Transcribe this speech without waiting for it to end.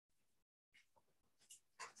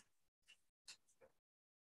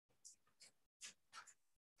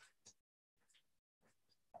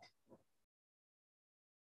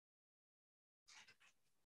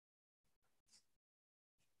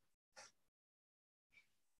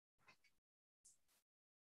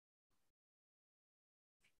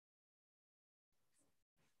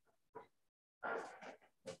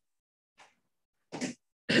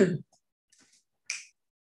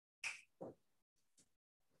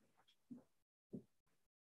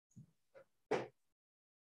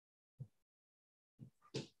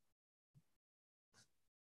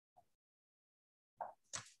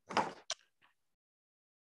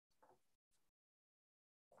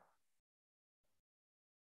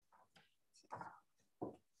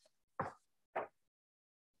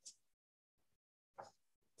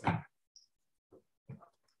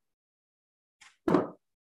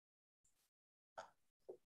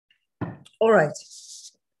All right.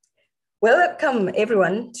 Welcome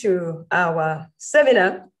everyone to our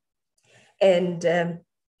seminar, and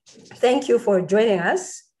thank you for joining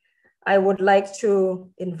us. I would like to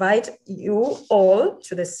invite you all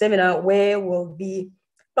to the seminar where we'll be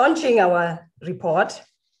launching our report.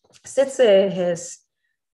 CIDSE has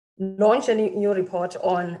launched a new report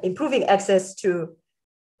on improving access to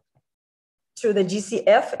the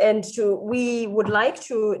GCF, and we would like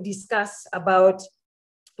to discuss about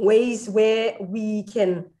ways where we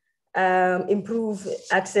can improve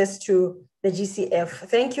access to the GCF.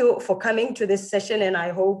 Thank you for coming to this session, and I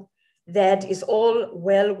hope that is all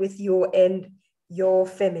well with you and your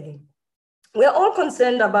family. We are all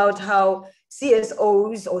concerned about how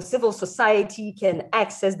CSOs or civil society can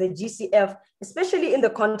access the GCF, especially in the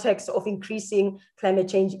context of increasing climate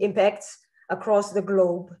change impacts across the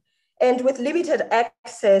globe. And with limited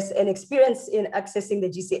access and experience in accessing the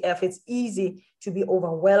GCF, it's easy to be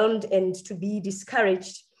overwhelmed and to be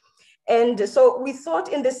discouraged. And so we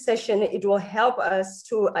thought in this session, it will help us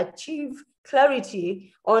to achieve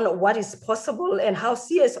clarity on what is possible and how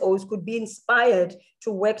CSOs could be inspired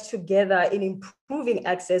to work together in improving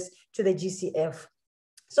access to the GCF.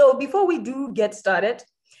 So before we do get started,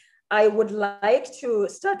 I would like to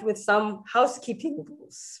start with some housekeeping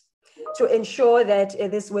rules to ensure that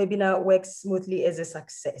this webinar works smoothly as a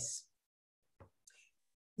success.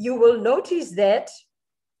 You will notice that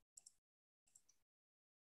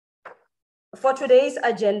for today's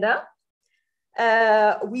agenda,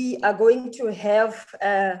 we are going to have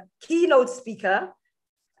a keynote speaker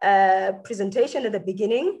presentation at the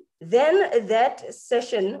beginning. Then that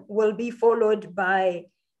session will be followed by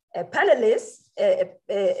a panelist, a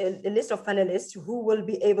list of panelists who will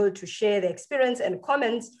be able to share their experience and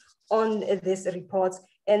comments on this report.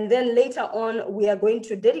 And then later on, we are going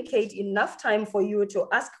to dedicate enough time for you to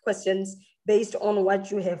ask questions based on what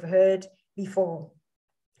you have heard before.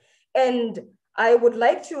 And I would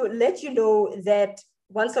like to let you know that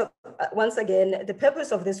once again, the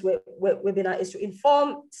purpose of this webinar is to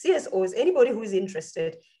inform CSOs, anybody who's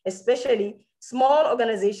interested, especially small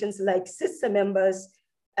organizations like CIDSE members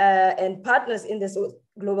and partners in the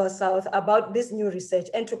Global South about this new research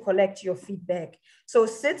and to collect your feedback. So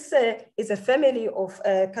CIDSE is a family of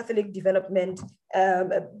Catholic development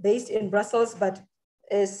based in Brussels, but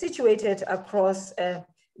situated across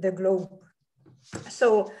the globe.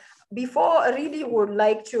 So before I really would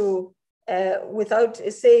like to, without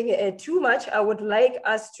saying too much, I would like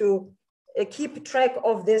us to keep track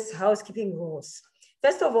of this housekeeping rules.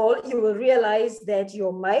 First of all, you will realize that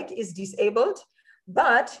your mic is disabled,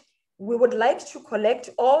 but we would like to collect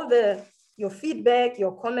all your feedback,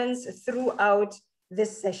 your comments throughout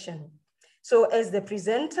this session. So as the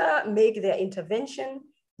presenter make their intervention,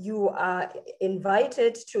 you are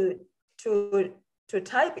invited to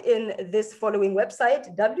type in this following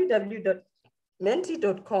website,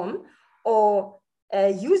 www.menti.com, or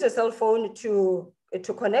use a cell phone to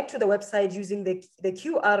connect to the website using the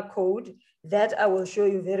QR code that I will show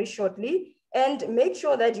you very shortly. And make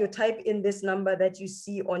sure that you type in this number that you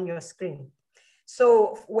see on your screen.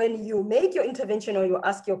 So when you make your intervention or you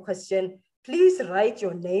ask your question, please write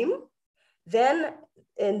your name, then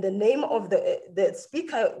in the name of the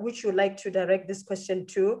speaker which you like to direct this question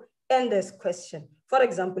to, and this question. For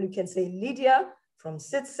example, you can say Lydia from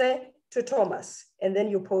CIDSE to Thomas, and then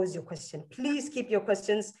you pose your question. Please keep your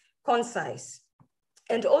questions concise.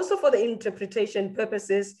 And also for the interpretation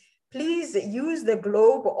purposes, please use the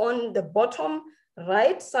globe on the bottom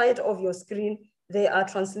right side of your screen. There are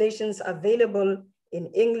translations available in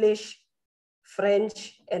English,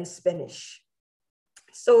 French, and Spanish.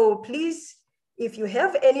 So please, if you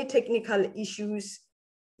have any technical issues,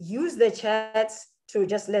 use the chats to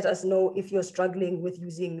just let us know if you're struggling with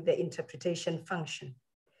using the interpretation function.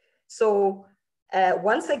 So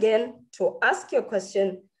once again, to ask your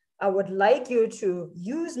question, I would like you to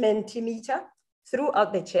use Mentimeter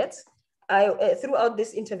throughout the chats, throughout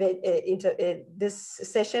this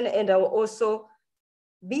session, and I will also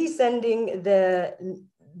be sending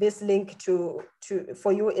this link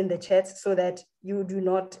for you in the chat so that you do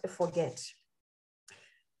not forget.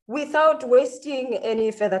 Without wasting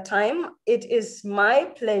any further time, it is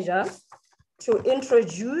my pleasure to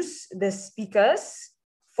introduce the speakers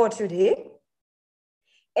for today.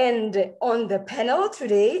 And on the panel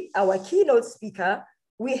today, our keynote speaker,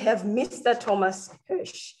 we have Mr. Thomas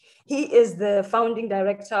Hirsch. He is the founding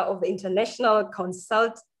director of the International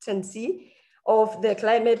Consultancy of the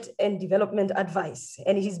Climate and Development Advice,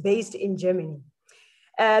 and he's based in Germany.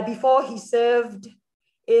 Before he served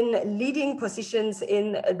in leading positions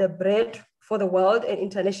in the Bread for the World and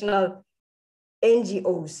international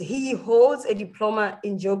NGOs. He holds a diploma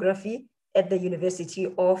in geography at the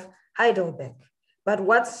University of Heidelberg. But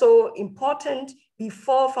what's so important,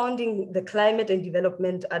 before founding the Climate and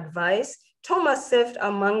Development Advice, Thomas served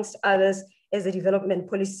amongst others as a development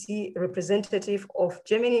policy representative of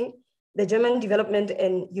Germany, the German Development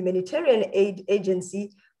and Humanitarian Aid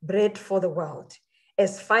Agency, Bread for the World,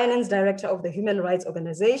 as finance director of the Human Rights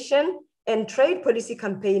Organization and trade policy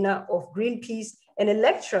campaigner of Greenpeace, and a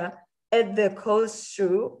lecturer at the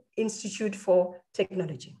Karlsruhe Institute for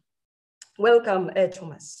Technology. Welcome,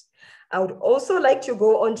 Thomas. I would also like to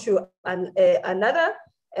go on to another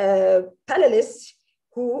panelist,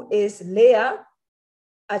 who is Leia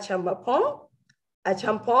Achampong,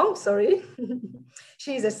 sorry.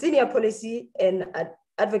 She is a senior policy and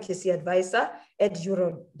advocacy advisor at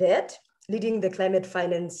Eurodad, leading the climate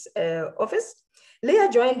finance office.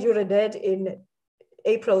 Leia joined Eurodad in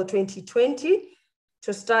April 2020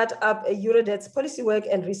 to start up Eurodad's policy work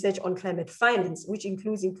and research on climate finance, which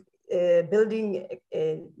includes building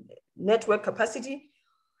network capacity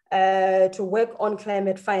to work on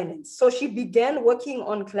climate finance. So she began working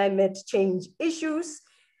on climate change issues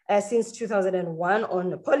since 2001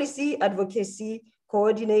 on policy, advocacy,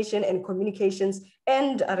 coordination and communications,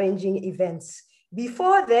 and arranging events.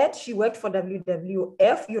 Before that, she worked for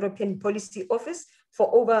WWF, European Policy Office,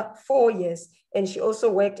 for over 4 years. And she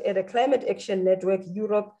also worked at a Climate Action Network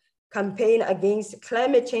Europe campaign against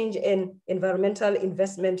climate change and environmental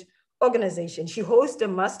investment organization. She hosts a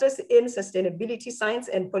master's in sustainability science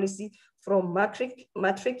and policy from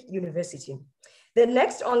Maastricht University. The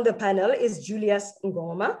next on the panel is Julius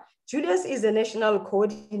Ngoma. Julius is the national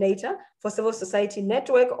coordinator for civil society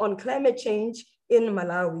network on climate change in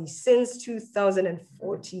Malawi since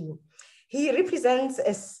 2014. He represents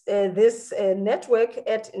this network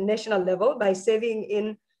at national level by serving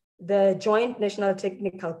in the Joint National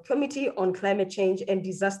Technical Committee on Climate Change and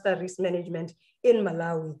Disaster Risk Management in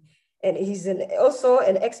Malawi. And he's also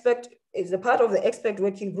an expert, is a part of the expert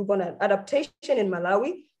working group on adaptation in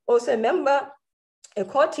Malawi, also a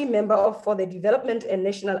core team member for the development and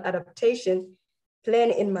national adaptation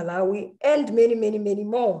plan in Malawi, and many, many, many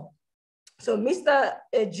more. So Mr.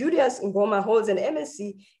 Julius Ngoma holds an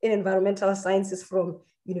MSc in environmental sciences from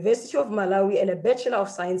University of Malawi and a Bachelor of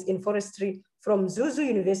Science in Forestry from Zuzu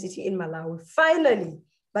University in Malawi. Finally,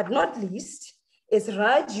 but not least, is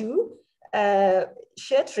Raju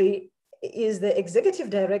Shetty, is the Executive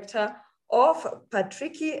Director of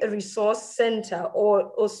Patricky Resource Center,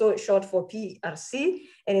 or also short for PRC,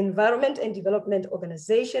 an environment and development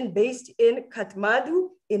organization based in Kathmandu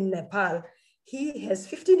in Nepal. He has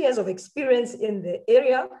 15 years of experience in the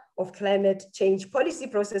area of climate change policy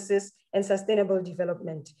processes and sustainable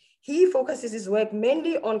development. He focuses his work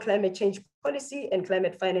mainly on climate change policy and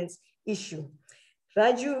climate finance issue.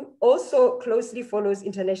 Raju also closely follows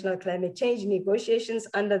international climate change negotiations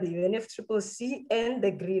under the UNFCCC and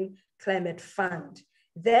the Green Climate Fund.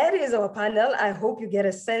 That is our panel. I hope you get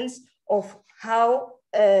a sense of how,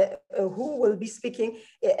 who will be speaking,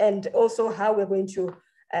 and also how we're going to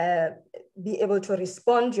be able to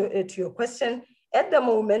respond to your question. At the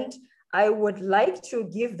moment, I would like to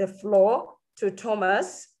give the floor to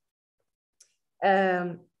Thomas,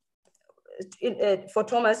 for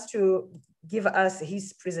Thomas to give us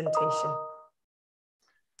his presentation.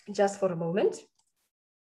 Just for a moment.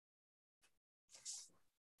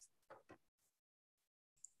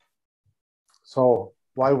 So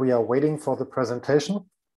while we are waiting for the presentation,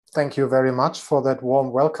 thank you very much for that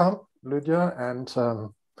warm welcome, Lydia, and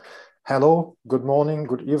hello, good morning,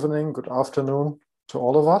 good evening, good afternoon to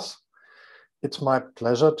all of us. It's my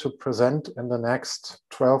pleasure to present in the next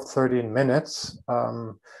 12-13 minutes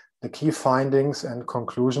the key findings and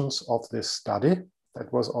conclusions of this study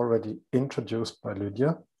that was already introduced by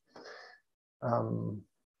Lydia. I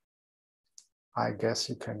guess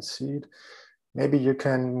you can see it. Maybe you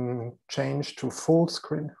can change to full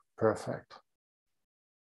screen. Perfect.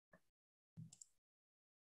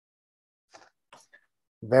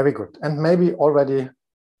 Very good. And maybe already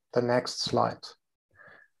the next slide.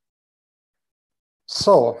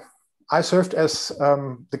 So I served as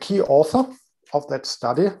the key author of that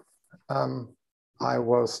study. I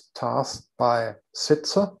was tasked by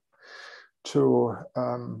CIDSE to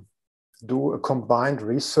do a combined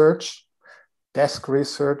research, desk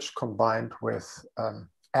research combined with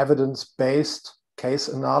evidence-based case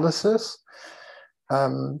analysis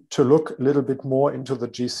to look a little bit more into the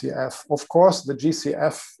GCF. Of course, the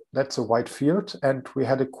GCF, that's a wide field, and we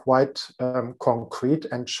had a quite concrete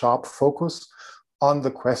and sharp focus on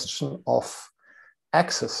the question of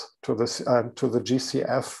access to the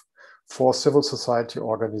GCF for civil society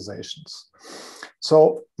organizations.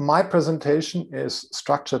 So my presentation is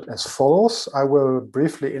structured as follows. I will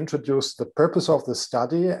briefly introduce the purpose of the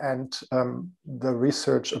study and the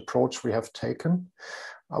research approach we have taken.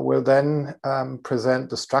 I will then present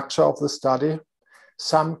the structure of the study,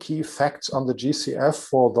 some key facts on the GCF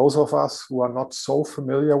for those of us who are not so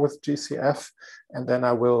familiar with GCF, and then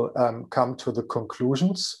I will come to the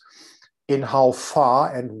conclusions in how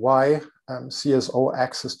far and why CSO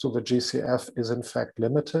access to the GCF is in fact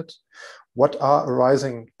limited, what are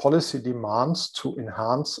arising policy demands to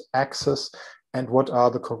enhance access, and what are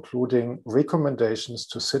the concluding recommendations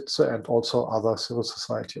to CIDSE and also other civil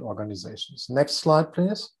society organizations. Next slide,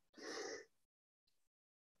 please.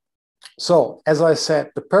 So, as I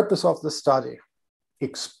said, the purpose of the study,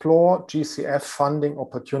 explore GCF funding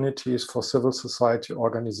opportunities for civil society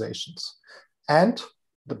organizations and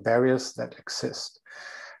the barriers that exist.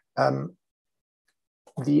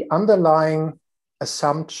 The underlying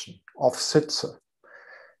assumption of CIDSE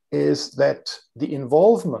is that the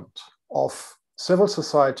involvement of civil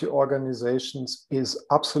society organizations is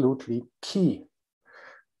absolutely key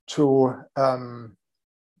to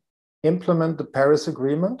implement the Paris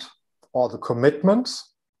Agreement or the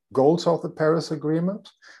commitments, goals of the Paris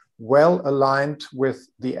Agreement, well aligned with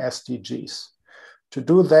the SDGs. To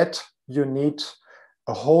do that, you need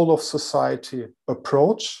a whole of society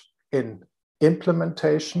approach in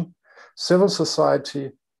implementation. Civil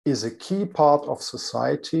society is a key part of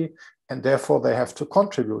society, and therefore they have to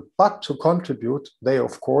contribute. But to contribute, they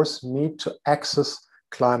of course need to access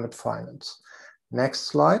climate finance. Next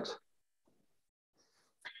slide.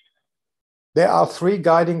 There are three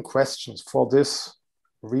guiding questions for this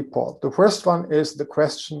report. The first one is the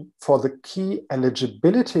question for the key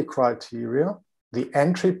eligibility criteria, the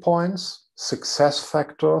entry points, success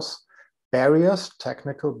factors, barriers,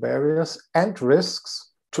 technical barriers, and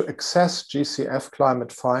risks to access GCF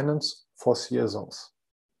climate finance for CSOs.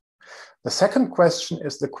 The second question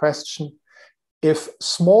is the question if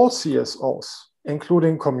small CSOs,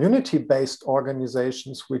 including community-based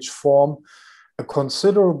organizations which form a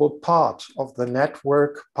considerable part of the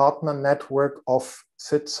network, partner network of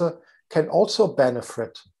CIDSE, can also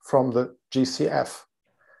benefit from the GCF.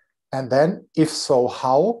 And then, if so,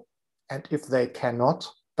 how? And if they cannot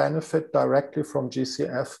benefit directly from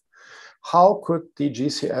GCF, how could the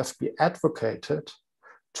GCF be advocated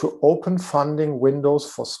to open funding windows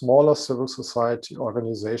for smaller civil society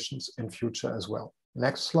organizations in future as well?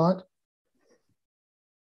 Next slide.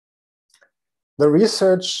 The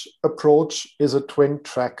research approach is a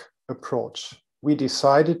twin-track approach. We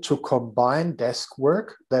decided to combine desk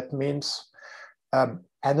work, that means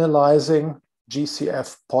analyzing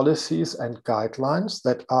GCF policies and guidelines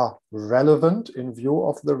that are relevant in view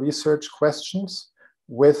of the research questions,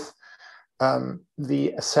 with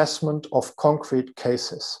the assessment of concrete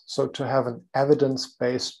cases. So to have an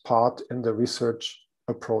evidence-based part in the research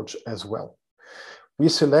approach as well. We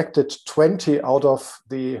selected 20 out of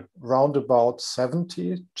the roundabout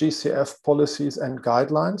 70 GCF policies and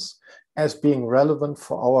guidelines as being relevant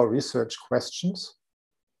for our research questions.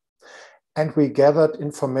 And we gathered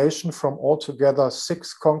information from altogether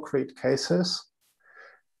 6 concrete cases,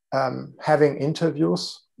 having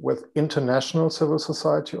interviews with international civil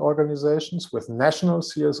society organizations, with national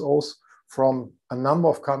CSOs from a number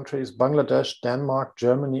of countries, Bangladesh, Denmark,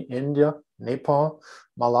 Germany, India, Nepal,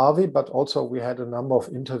 Malawi, but also we had a number of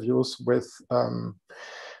interviews with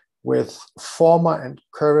former and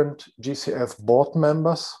current GCF board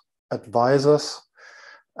members, advisors,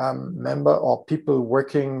 member or people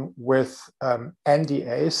working with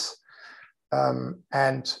NDAs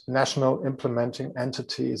and national implementing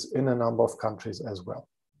entities in a number of countries as well.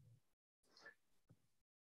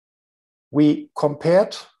 We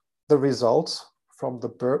compared the results from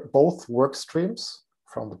both work streams,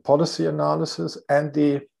 from the policy analysis and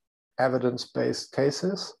the evidence-based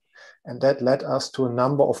cases, and that led us to a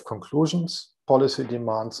number of conclusions, policy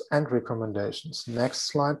demands, and recommendations. Next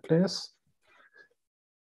slide, please.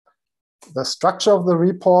 The structure of the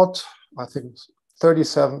report, I think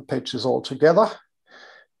 37 pages altogether.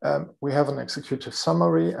 We have an executive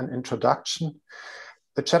summary, an introduction.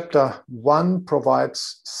 The chapter 1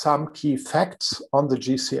 provides some key facts on the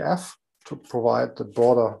GCF to provide the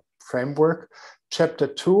broader framework. Chapter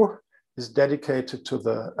 2 is dedicated to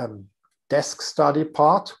the desk study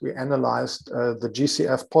part. We analyzed the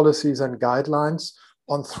GCF policies and guidelines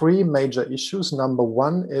on 3 major issues. Number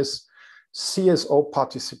 1 is CSO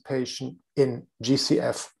participation in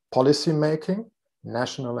GCF policymaking,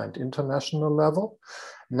 national and international level.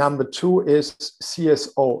 Number 2 is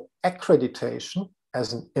CSO accreditation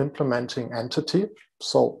as an implementing entity.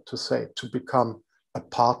 So to say, to become a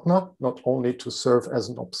partner, not only to serve as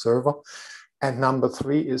an observer. And number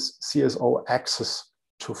 3 is CSO access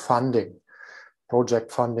to funding, project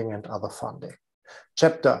funding and other funding.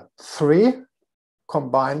 Chapter 3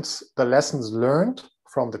 combines the lessons learned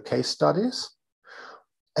from the case studies.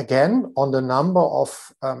 Again, on the number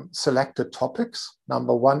of selected topics.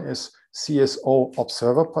 Number 1 is CSO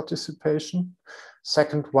observer participation.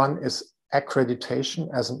 Second one is accreditation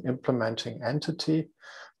as an implementing entity.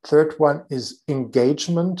 Third one is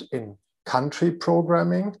engagement in country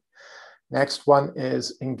programming. Next one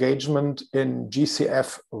is engagement in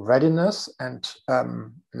GCF readiness and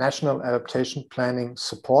national adaptation planning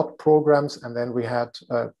support programs. And then we had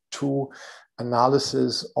 2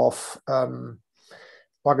 analyses of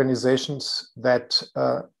organizations that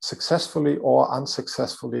successfully or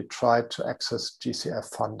unsuccessfully tried to access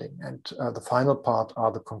GCF funding. And the final part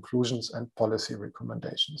are the conclusions and policy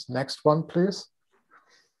recommendations. Next one, please.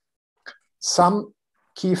 Some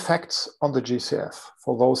key facts on the GCF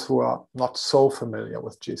for those who are not so familiar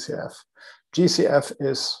with GCF. GCF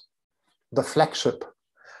is the flagship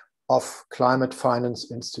of climate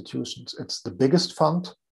finance institutions. It's the biggest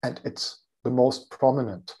fund and it's the most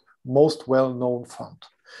prominent, most well-known fund.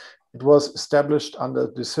 It was established under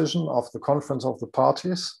decision of the Conference of the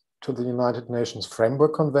Parties to the United Nations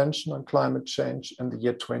Framework Convention on Climate Change in the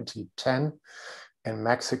year 2010 in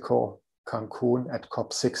Mexico, Cancun at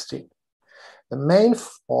COP16.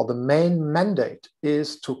 The main mandate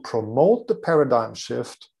is to promote the paradigm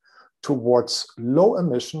shift towards low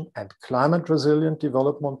emission and climate resilient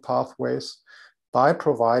development pathways by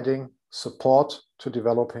providing support to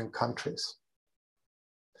developing countries.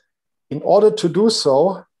 In order to do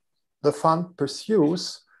so, the fund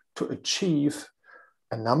pursues to achieve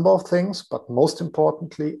a number of things, but most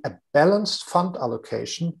importantly, a balanced fund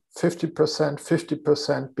allocation,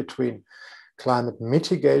 50% between climate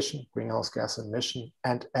mitigation, greenhouse gas emission,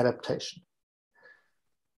 and adaptation.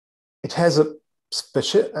 It has a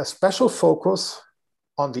special focus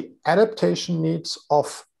on the adaptation needs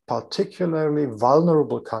of particularly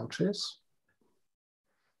vulnerable countries.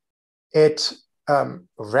 It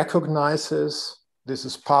recognizes, this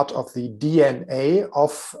is part of the DNA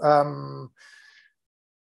of,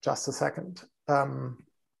 just a second,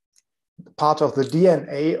 part of the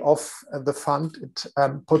DNA of the fund. It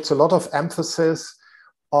puts a lot of emphasis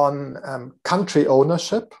on country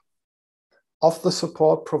ownership of the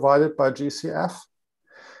support provided by GCF.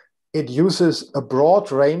 It uses a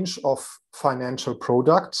broad range of financial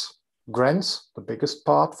products, grants, the biggest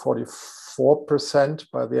part, 44%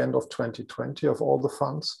 by the end of 2020 of all the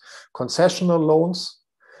funds, concessional loans,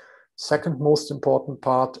 second most important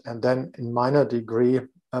part, and then in minor degree,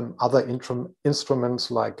 other instruments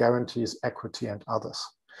like guarantees, equity, and others.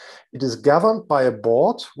 It is governed by a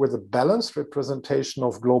board with a balanced representation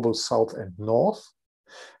of Global South and North,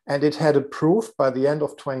 and it had approved by the end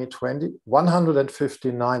of 2020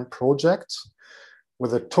 159 projects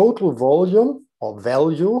with a total volume or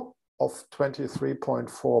value of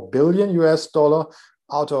 $23.4 billion US,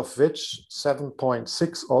 out of which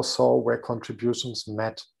 7.6 or so were contributions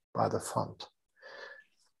met by the fund.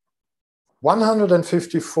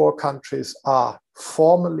 154 countries are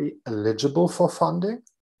formally eligible for funding.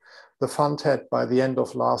 The fund had, by the end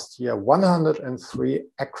of last year, 103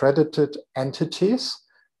 accredited entities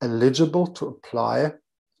eligible to apply,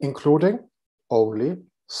 including only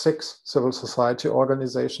 6 civil society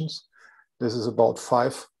organizations. This is about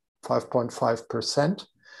 5.5%.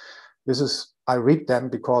 This is, I read them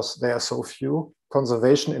because they are so few.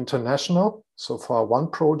 Conservation International, so far 1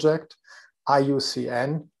 project.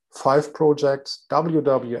 IUCN, 5 projects.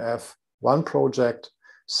 WWF, 1 project.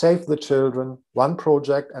 Save the Children, 1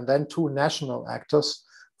 project. And then 2 national actors,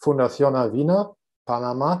 Fundación Alvina,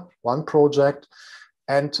 Panama, 1 project.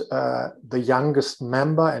 And the youngest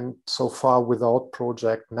member, and so far without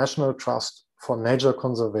project, National Trust for Nature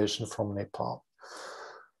Conservation from Nepal.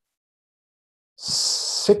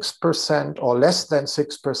 6% or less than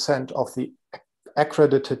 6% of the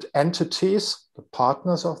accredited entities, the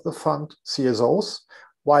partners of the fund, CSOs,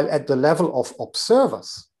 while at the level of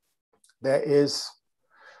observers, there is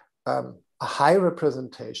a high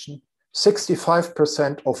representation.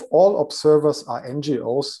 65% of all observers are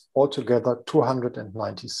NGOs, altogether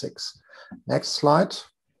 296. Next slide.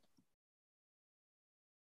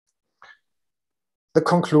 The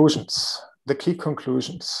conclusions, the key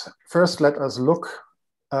conclusions. First, let us look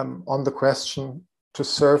on the question to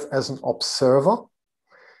serve as an observer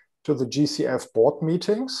to the GCF board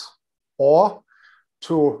meetings, or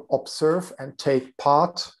to observe and take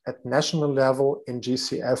part at national level in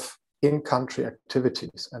GCF in-country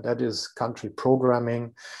activities, and that is country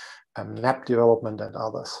programming, map development, and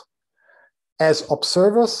others. As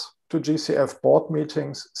observers to GCF board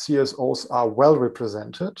meetings, CSOs are well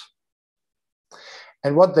represented.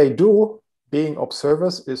 And what they do, being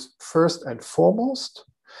observers, is first and foremost,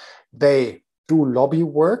 they do lobby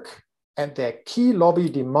work, and their key lobby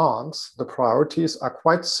demands, the priorities, are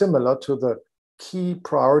quite similar to the key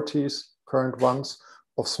priorities, current ones,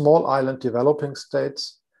 of small island developing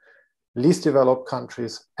states, least developed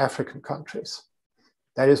countries, African countries.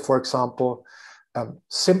 That is, for example,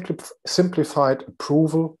 simplified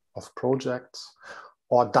approval of projects,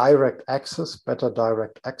 or direct access, better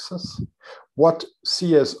direct access. What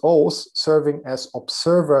CSOs serving as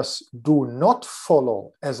observers do not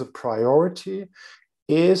follow as a priority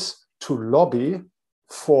is to lobby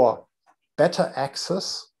for better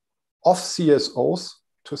access of CSOs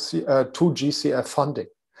to GCF funding.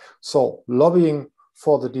 So lobbying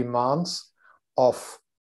for the demands of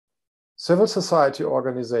civil society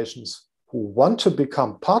organizations who want to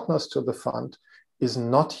become partners to the fund is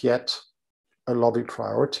not yet a lobby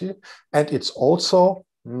priority. And it's also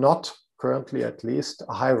not, currently at least,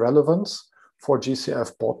 a high relevance for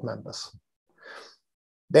GCF board members.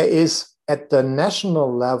 There is, at the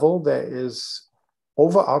national level, there is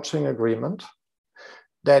overarching agreement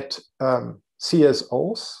that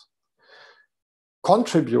CSOs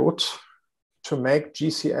contribute to make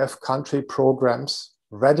GCF country programs,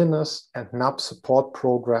 readiness and NAP support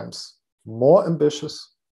programs, more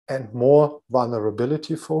ambitious and more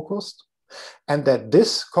vulnerability focused, and that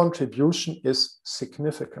this contribution is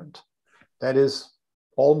significant. That is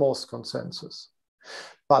almost consensus.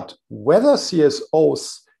 But whether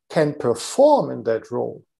CSOs can perform in that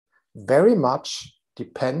role very much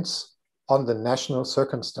depends on the national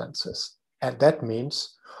circumstances. And that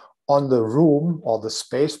means on the room or the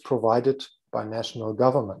space provided by national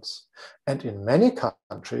governments. And in many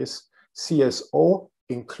countries, CSO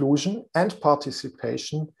inclusion and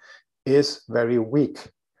participation is very weak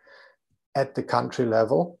at the country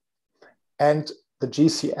level. And the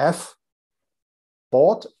GCF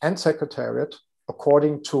board and secretariat,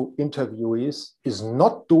 according to interviewees, is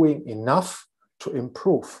not doing enough to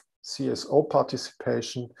improve CSO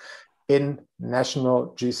participation in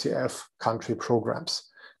national GCF country programs,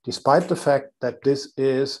 despite the fact that this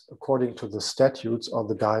is, according to the statutes or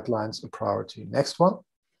the guidelines, a priority. Next one.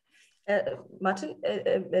 Martin,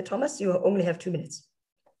 Thomas, you only have 2 minutes.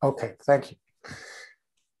 Okay, thank you.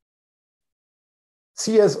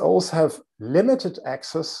 CSOs have limited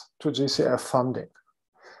access to GCF funding.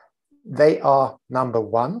 They are, number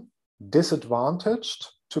one, disadvantaged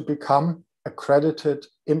to become accredited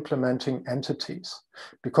implementing entities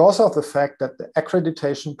because of the fact that the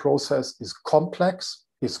accreditation process is complex,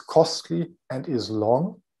 is costly, and is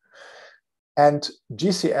long. And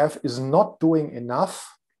GCF is not doing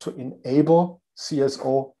enough to enable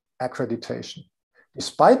CSO accreditation,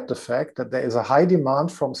 despite the fact that there is a high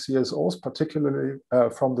demand from CSOs, particularly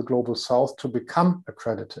from the Global South, to become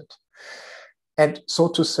accredited. And so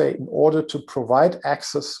to say, in order to provide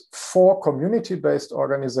access for community-based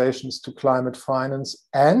organizations to climate finance,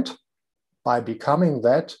 and by becoming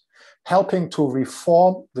that, helping to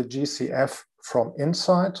reform the GCF from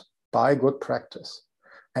inside by good practice.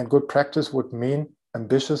 And good practice would mean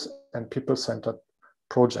ambitious and people-centered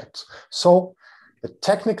projects. So the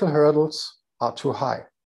technical hurdles are too high.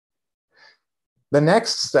 The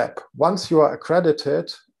next step, once you are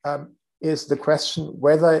accredited, is the question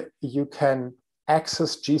whether you can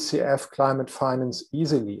access GCF climate finance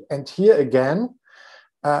easily. And here again,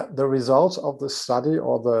 the results of the study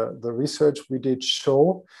or the research we did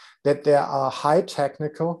show that there are high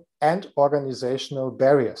technical and organizational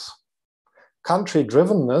barriers. Country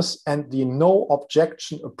drivenness and the no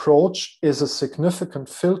objection approach is a significant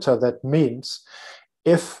filter. That means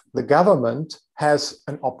if the government has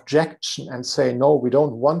an objection and say, no, we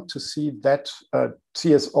don't want to see that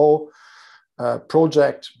CSO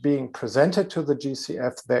project being presented to the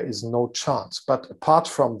GCF, there is no chance. But apart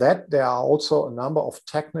from that, there are also a number of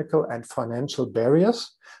technical and financial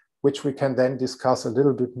barriers, which we can then discuss a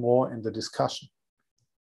little bit more in the discussion.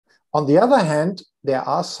 On the other hand, there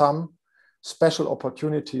are some special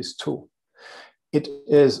opportunities too. It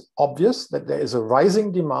is obvious that there is a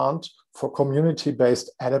rising demand for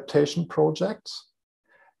community-based adaptation projects.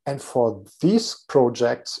 And for these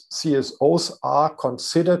projects, CSOs are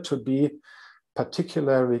considered to be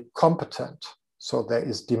particularly competent. So there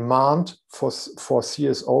is demand for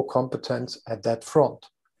CSO competence at that front.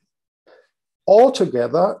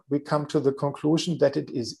 Altogether, we come to the conclusion that it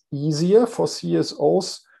is easier for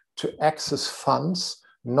CSOs to access funds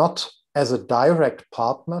not as a direct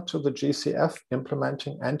partner to the GCF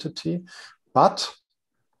implementing entity, but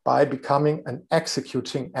by becoming an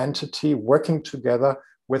executing entity working together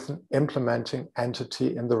with an implementing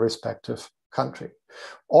entity in the respective country.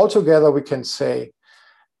 Altogether, we can say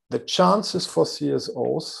the chances for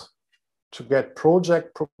CSOs to get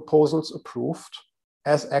project proposals approved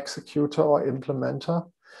as executor or implementer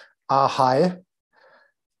are high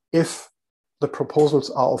if the proposals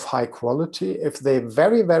are of high quality, if they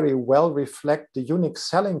very, very well reflect the unique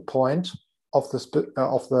selling point of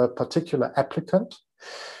the particular applicant,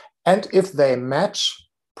 and if they match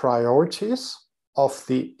priorities of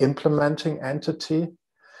the implementing entity,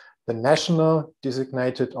 the national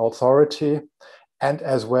designated authority, and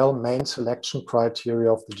as well main selection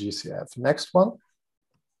criteria of the GCF. Next one.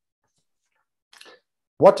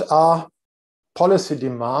 What are policy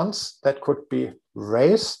demands that could be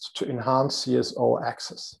raised to enhance CSO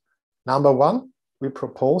access? Number one, we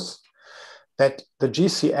propose that the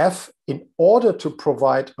GCF, in order to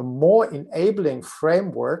provide a more enabling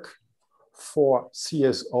framework for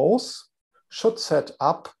CSOs, should set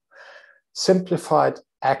up simplified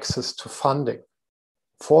access to funding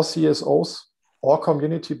for CSOs or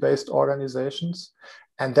community-based organizations.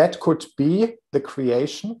 And that could be the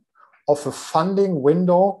creation of a funding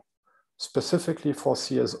window specifically for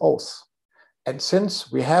CSOs. And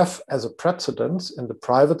since we have as a precedent in the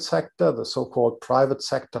private sector, the so-called private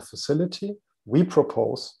sector facility, we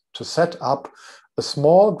propose to set up a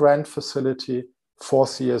small grant facility for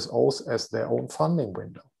CSOs as their own funding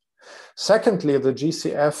window. Secondly, the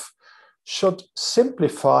GCF should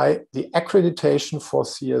simplify the accreditation for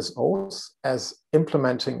CSOs as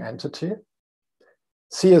implementing entity.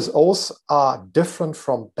 CSOs are different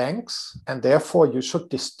from banks, and therefore you should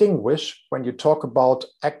distinguish when you talk about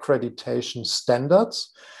accreditation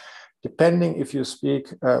standards, depending if you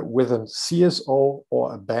speak with a CSO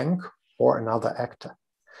or a bank or another actor.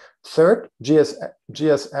 Third,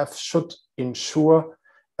 GSF should ensure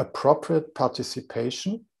appropriate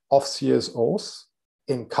participation of CSOs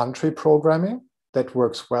in country programming. That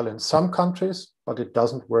works well in some countries, but it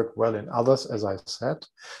doesn't work well in others, as I said.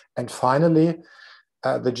 And finally,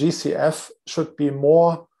 the GCF should be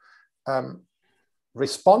more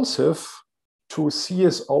responsive to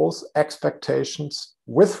CSOs' expectations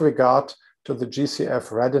with regard to the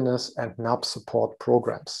GCF readiness and NAP support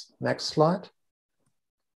programs. Next slide.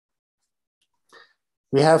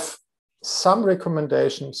 We have some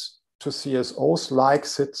recommendations to CSOs like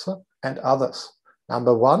CIDSE and others.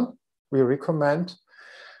 Number one, we recommend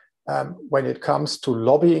when it comes to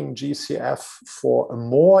lobbying GCF for a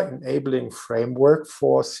more enabling framework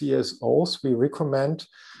for CSOs, we recommend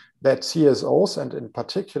that CSOs, and in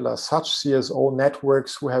particular such CSO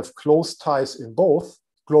networks who have close ties in both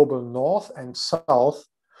global north and south,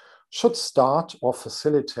 should start or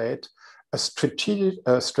facilitate a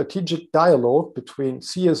strategic dialogue between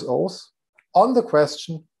CSOs on the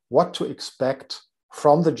question what to expect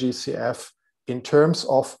from the GCF in terms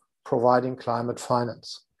of providing climate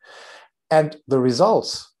finance. And the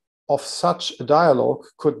results of such a dialogue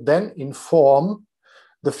could then inform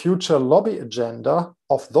the future lobby agenda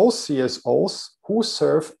of those CSOs who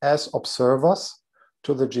serve as observers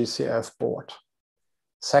to the GCF board.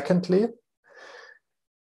 Secondly,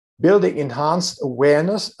 building enhanced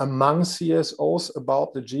awareness among CSOs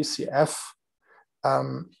about the GCF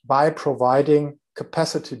by providing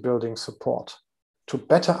capacity building support to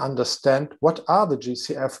better understand what are the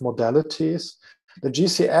GCF modalities. The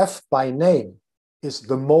GCF by name is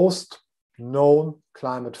the most known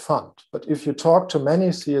climate fund. But if you talk to many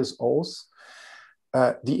CSOs,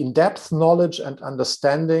 the in-depth knowledge and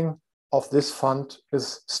understanding of this fund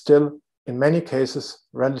is still, in many cases,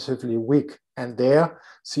 relatively weak. And there,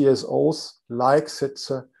 CSOs like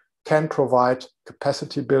CIDSE can provide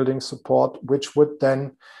capacity building support, which would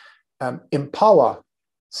then empower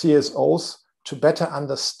CSOs to better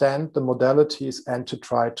understand the modalities and to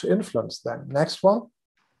try to influence them. Next one.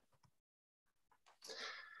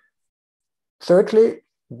 Thirdly,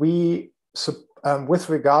 we, with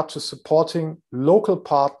regard to supporting local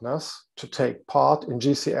partners to take part in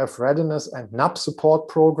GCF readiness and NAP support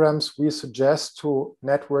programs, we suggest to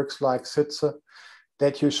networks like CIDSE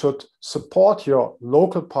that you should support your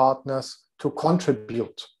local partners to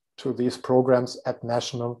contribute to these programs at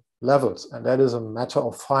national levels. And that is a matter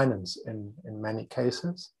of finance in many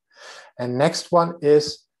cases. And next one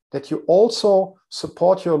is that you also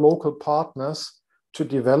support your local partners to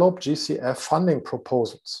develop GCF funding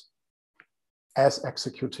proposals as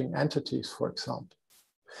executing entities, for example.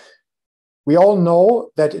 We all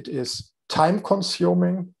know that it is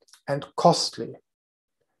time-consuming and costly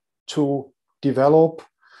to develop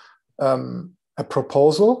a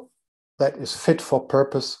proposal that is fit for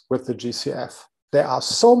purpose with the GCF. There are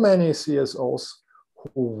so many CSOs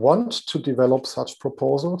who want to develop such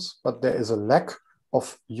proposals, but there is a lack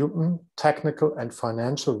of human, technical, and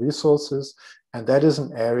financial resources, and that is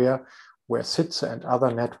an area where CIDSE and other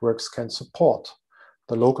networks can support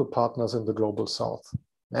the local partners in the Global South.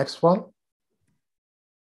 Next one.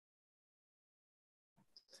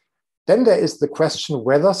 Then there is the question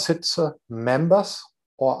whether CIDSE members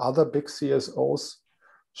or other big CSOs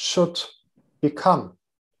should become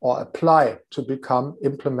or apply to become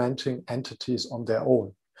implementing entities on their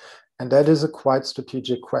own. And that is a quite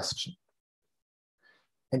strategic question.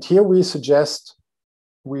 And here we suggest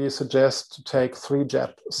to take 3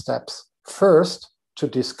 steps. First, to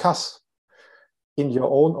discuss in your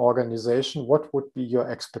own organization what would be your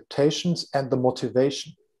expectations and the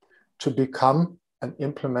motivation to become an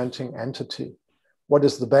implementing entity. What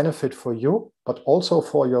is the benefit for you, but also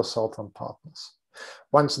for your southern partners?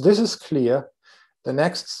 Once this is clear, the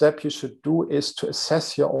next step you should do is to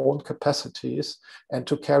assess your own capacities and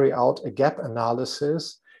to carry out a gap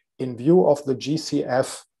analysis in view of the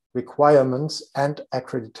GCF requirements and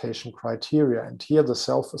accreditation criteria. And here the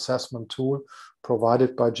self-assessment tool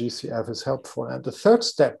provided by GCF is helpful. And the third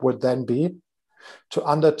step would then be to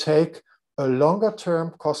undertake a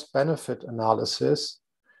longer-term cost-benefit analysis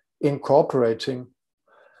incorporating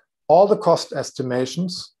all the cost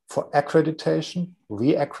estimations for accreditation,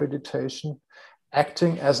 re-accreditation,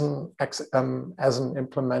 acting as an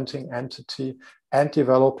implementing entity, and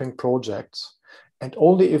developing projects. And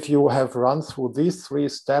only if you have run through these 3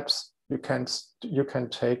 steps, you can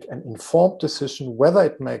take an informed decision whether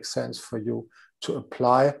it makes sense for you to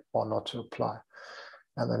apply or not to apply.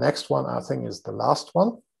 And the next one, I think, is the last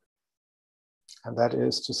one. And that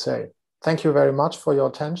is to say, thank you very much for your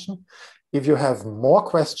attention. If you have more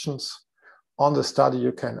questions on the study,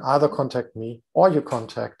 you can either contact me or you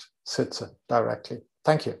contact CIDSE directly.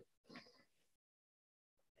 Thank you.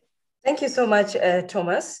 Thank you so much,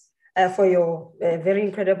 Thomas, for your very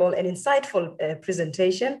incredible and insightful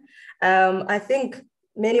presentation. I think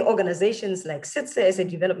many organizations like CIDSE as a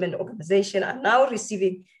development organization are now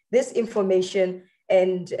receiving this information,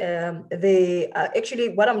 and they actually,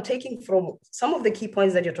 what I'm taking from some of the key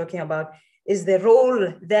points that you're talking about is the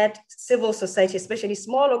role that civil society, especially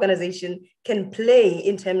small organizations, can play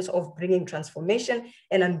in terms of bringing transformation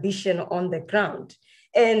and ambition on the ground.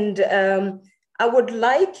 And I would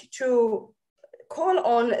like to call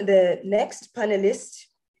on the next panelist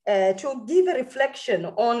to give a reflection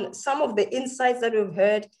on some of the insights that we've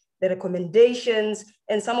heard, the recommendations,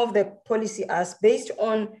 and some of the policy asks based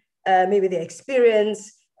on maybe the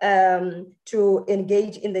experience to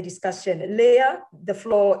engage in the discussion. Leia, the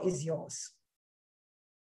floor is yours.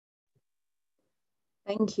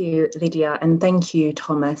 Thank you, Lydia, and thank you,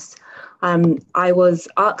 Thomas. I was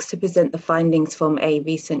asked to present the findings from a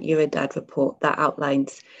recent Eurodad report that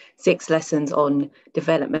outlines 6 lessons on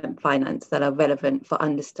development finance that are relevant for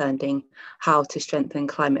understanding how to strengthen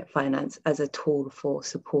climate finance as a tool for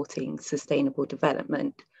supporting sustainable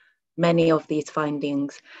development. Many of these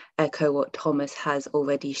findings echo what Thomas has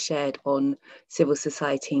already shared on civil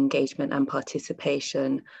society engagement and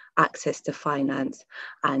participation, access to finance,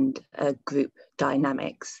 and group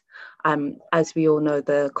dynamics. As we all know,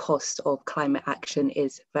 the cost of climate action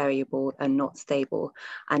is variable and not stable,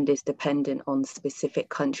 and is dependent on specific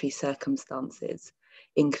country circumstances,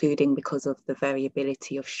 including because of the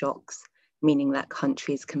variability of shocks, meaning that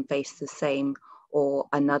countries can face the same or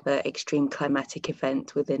another extreme climatic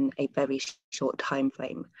event within a very short time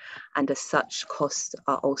frame. And as such, costs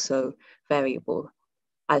are also variable.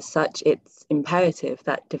 As such, it's imperative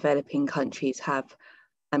that developing countries have,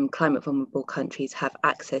 climate vulnerable countries have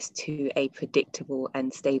access to a predictable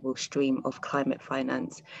and stable stream of climate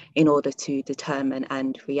finance in order to determine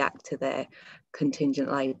and react to their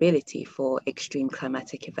contingent liability for extreme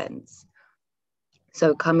climatic events.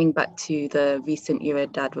 So coming back to the recent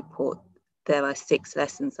Eurodad report, there are 6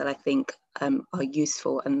 lessons that I think are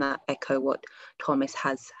useful and that echo what Thomas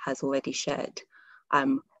has already shared.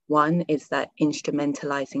 One is that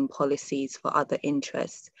instrumentalizing policies for other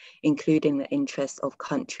interests, including the interests of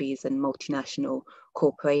countries and multinational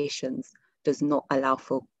corporations, does not allow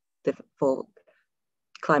for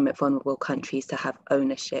climate vulnerable countries to have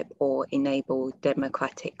ownership or enable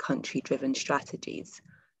democratic country-driven strategies.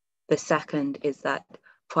 The second is that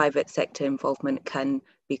private sector involvement can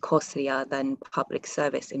be costlier than public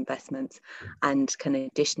service investments and can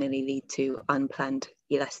additionally lead to unplanned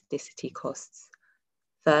elasticity costs.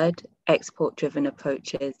 Third, export-driven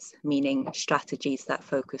approaches, meaning strategies that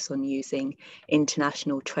focus on using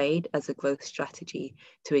international trade as a growth strategy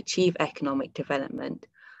to achieve economic development,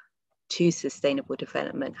 to sustainable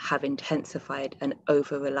development, have intensified an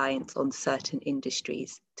over-reliance on certain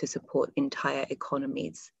industries to support entire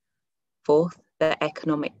economies. Fourth, the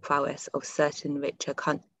economic prowess of certain richer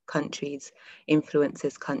countries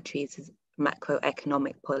influences countries'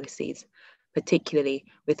 macroeconomic policies, particularly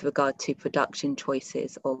with regard to production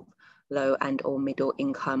choices of low and or middle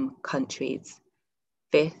income countries.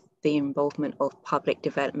 Fifth, the involvement of public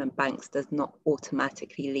development banks does not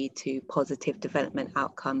automatically lead to positive development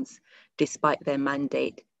outcomes, despite their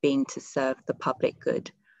mandate being to serve the public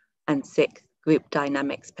good. And sixth, group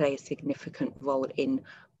dynamics play a significant role in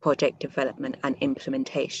project development and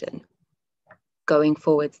implementation. Going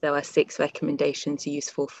forwards, there are 6 recommendations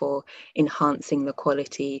useful for enhancing the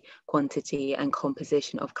quality, quantity, and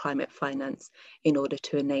composition of climate finance in order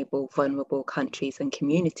to enable vulnerable countries and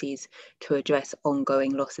communities to address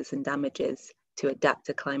ongoing losses and damages, to adapt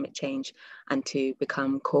to climate change, and to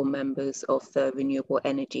become core members of the renewable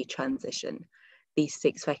energy transition. These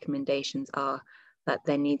 6 recommendations are that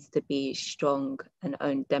there needs to be strong and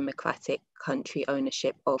own democratic country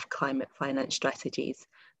ownership of climate finance strategies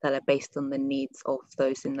that are based on the needs of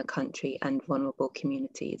those in the country and vulnerable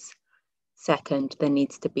communities. Second, there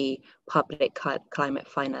needs to be public climate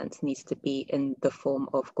finance needs to be in the form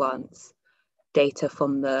of grants. Data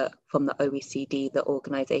from the OECD, the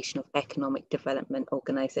Organization of Economic Development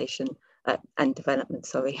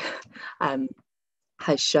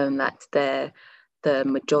has shown that the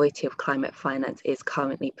majority of climate finance is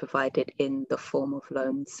currently provided in the form of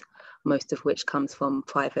loans, most of which comes from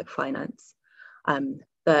private finance.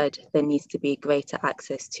 Third, there needs to be greater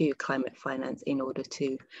access to climate finance in order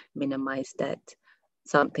to minimize debt.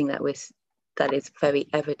 Something that is very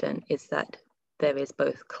evident is that there is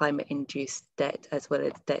both climate-induced debt as well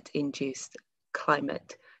as debt-induced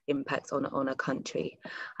climate impacts on a country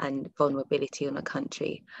and vulnerability on a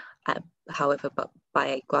country. However, but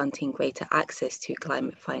by granting greater access to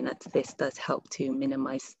climate finance, this does help to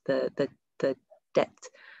minimize the debt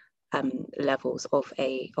levels of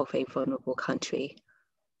a vulnerable country.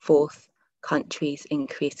 Fourth, countries need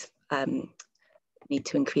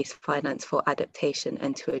to increase finance for adaptation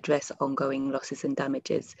and to address ongoing losses and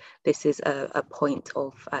damages. This is a point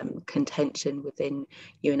of contention within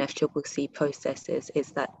UNFCCC processes,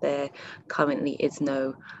 is that there currently is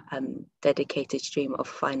no dedicated stream of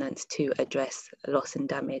finance to address loss and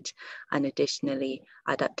damage. And additionally,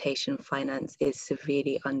 adaptation finance is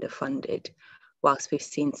severely underfunded. Whilst we've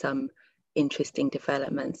seen some interesting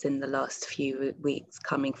developments in the last few weeks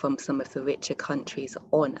coming from some of the richer countries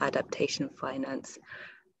on adaptation finance,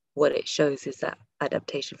 what it shows is that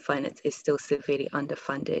adaptation finance is still severely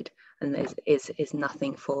underfunded, and there is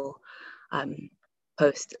nothing for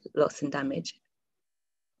post loss and damage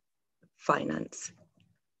finance.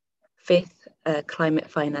 Fifth, climate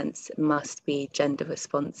finance must be gender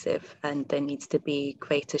responsive, and there needs to be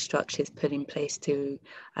greater structures put in place to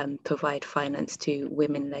provide finance to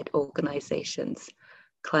women-led organizations.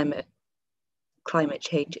 Climate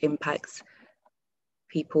change impacts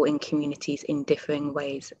people in communities in differing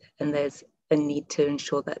ways, and there's a need to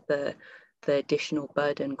ensure that the additional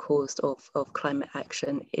burden caused of climate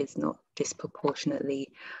action is not disproportionately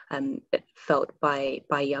felt by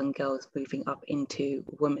young girls moving up into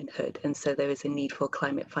womanhood. And so there is a need for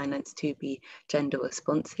climate finance to be gender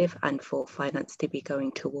responsive and for finance to be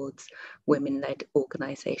going towards women-led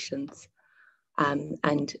organizations.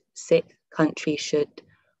 And sixth, countries should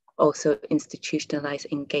also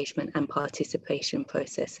institutionalize engagement and participation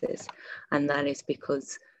processes. And that is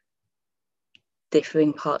because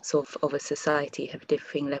differing parts of a society have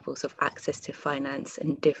differing levels of access to finance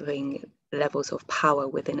and differing levels of power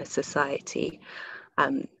within a society.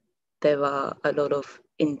 There are a lot of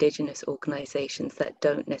indigenous organizations that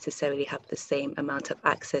don't necessarily have the same amount of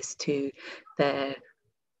access to their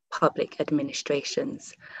public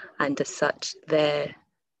administrations, and as such, their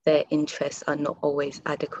interests are not always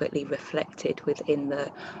adequately reflected within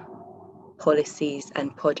the policies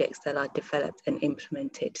and projects that are developed and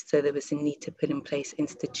implemented. So there was a need to put in place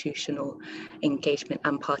institutional engagement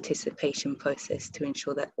and participation process to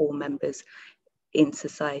ensure that all members in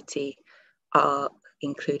society are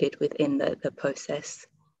included within the process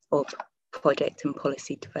of project and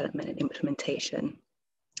policy development and implementation.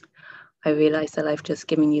 I realise that I've just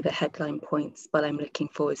given you the headline points, but I'm looking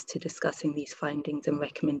forward to discussing these findings and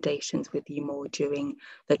recommendations with you more during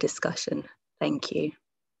the discussion. Thank you.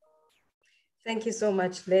 Thank you so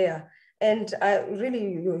much, Leia. And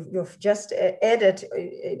really, you've just added,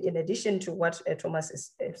 in addition to what Thomas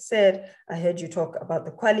has said, I heard you talk about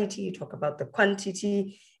the quality, you talk about the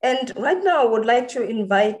quantity. And right now, I would like to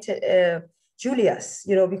invite Julius,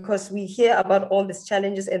 because we hear about all these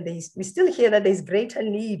challenges and we still hear that there's greater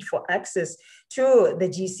need for access to the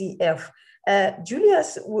GCF.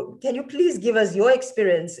 Julius, can you please give us your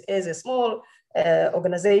experience as a small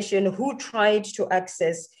organization who tried to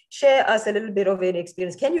access, share us a little bit of an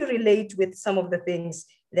experience. Can you relate with some of the things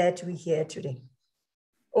that we hear today?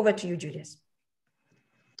 Over to you, Julius.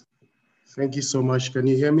 Thank you so much. Can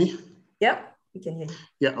you hear me? Yeah, we can hear you.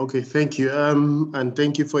 Yeah, okay, thank you. And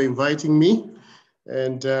thank you for inviting me.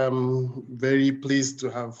 And very pleased to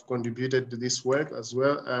have contributed to this work as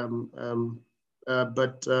well.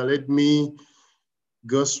 But let me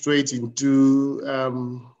go straight into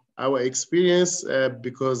our experience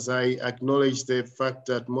because I acknowledge the fact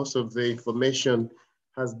that most of the information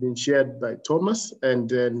has been shared by Thomas, and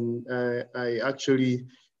then I actually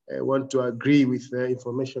want to agree with the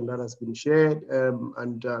information that has been shared,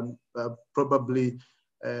 and probably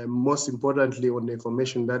most importantly on the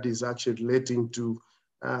information that is actually relating to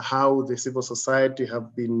how the civil society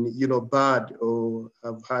have been, bad or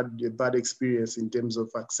have had a bad experience in terms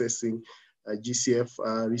of accessing GCF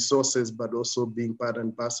resources, but also being part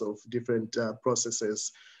and parcel of different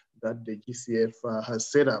processes that the GCF has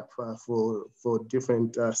set up for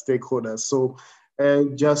different stakeholders. So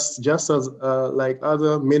just as like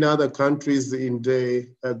many other countries in the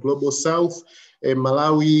global South,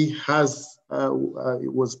 Malawi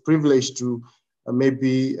was privileged to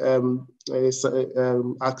maybe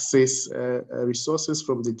access resources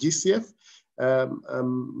from the GCF.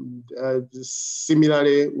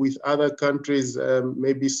 Similarly with other countries,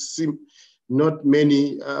 not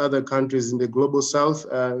many other countries in the global South,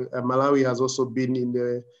 Malawi has also been in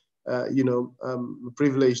the,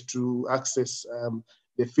 privileged to access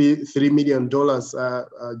the $3 million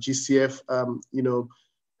GCF,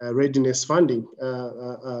 readiness funding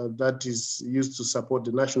that is used to support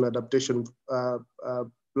the national adaptation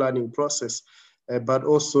planning process, but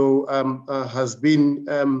also has been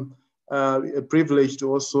a privilege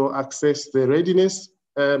to also access the readiness,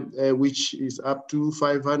 which is up to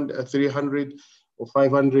 300 or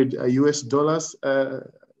 500 US dollars,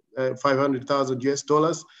 500,000 US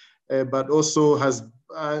dollars, but also has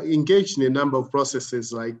engaged in a number of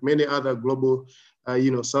processes like many other global,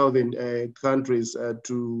 southern countries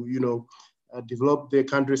to, develop their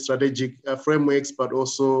country strategic frameworks, but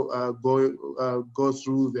also go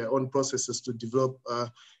through their own processes to develop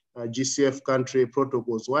GCF country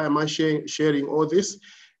protocols. Why am I sharing all this?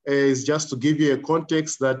 Is just to give you a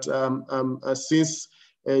context that since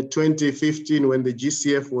 2015, when the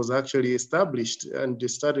GCF was actually established and they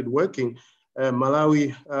started working,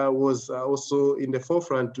 Malawi was also in the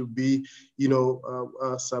forefront to be,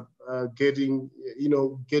 getting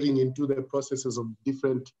into the processes of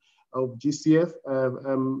different of GCF.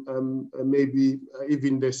 Maybe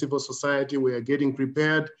even the civil society were getting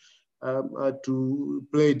prepared to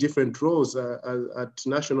play different roles at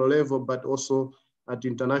national level, but also at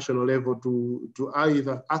international level to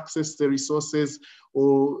either access the resources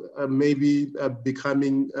or maybe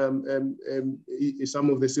becoming some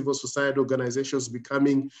of the civil society organizations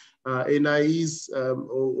becoming NIEs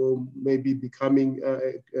or maybe becoming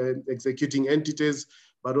executing entities,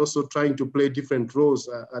 but also trying to play different roles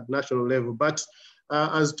at national level. But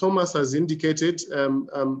as Thomas has indicated,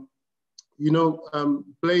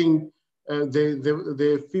 playing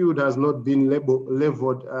the field has not been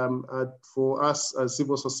leveled for us as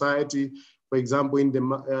civil society, for example, in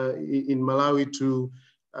Malawi to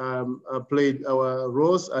play our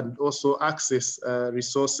roles and also access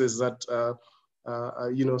resources that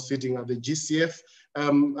sitting at the GCF.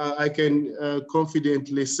 I can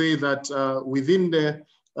confidently say that within the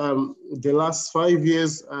last 5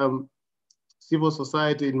 years, civil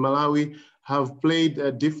society in Malawi have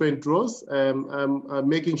played different roles,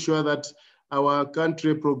 making sure that our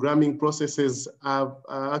country programming processes are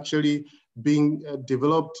actually being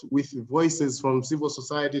developed with voices from civil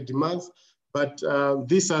society demands. But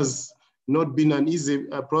this has not been an easy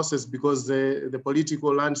process because the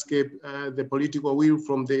political landscape, the political will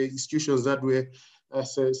from the institutions that were,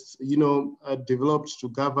 developed to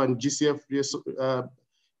govern GCF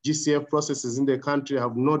processes in the country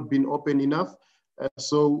have not been open enough.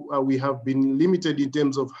 So we have been limited in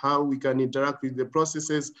terms of how we can interact with the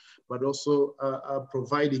processes, but also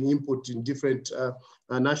providing input in different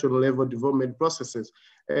national level development processes.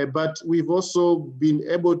 But we've also been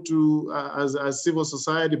able to, as civil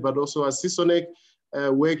society, but also as CIDSE,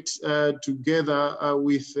 worked together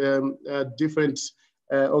with different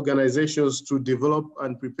organizations to develop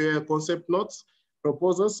and prepare concept notes,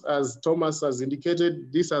 proposals. As Thomas has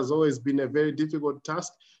indicated, this has always been a very difficult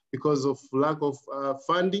task because of lack of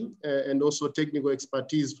funding and also technical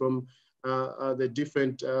expertise from the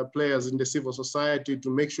different players in the civil society to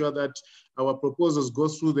make sure that our proposals go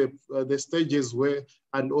through the stages where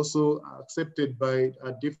and also accepted by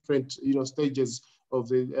different stages of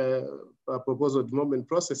the proposal development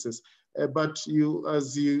processes. But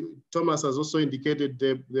Thomas has also indicated,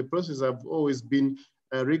 the process have always been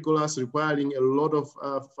rigorous, requiring a lot of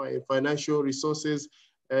financial resources,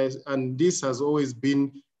 and this has always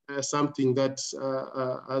been something that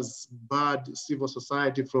has barred civil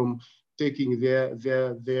society from taking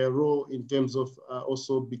their role in terms of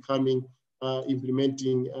also becoming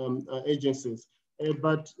implementing agencies.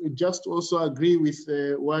 But just also agree with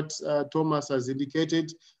what Thomas has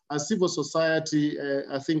indicated. As civil society,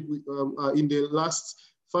 I think in the last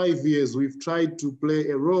 5 years, we've tried to play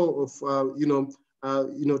a role of,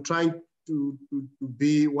 trying to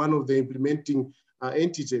be one of the implementing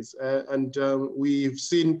entities. And we've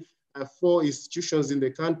seen 4 institutions in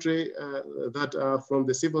the country that are from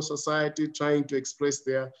the civil society trying to express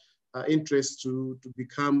their interest to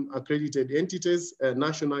become accredited entities,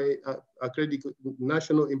 national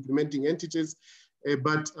implementing entities.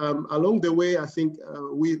 But along the way, I think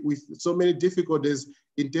with so many difficulties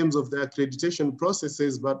in terms of the accreditation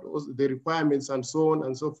processes, but also the requirements and so on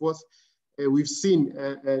and so forth, we've seen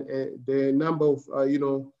the number of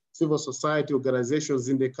civil society organizations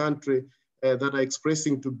in the country that are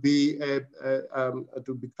expressing to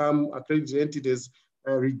become accredited entities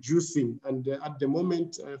reducing. And at the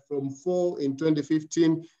moment, from 4 in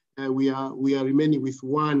 2015, we are remaining with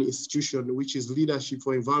 1 institution, which is Leadership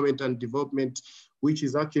for Environment and Development, which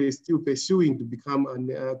is actually still pursuing to become an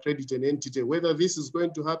accredited entity. Whether this is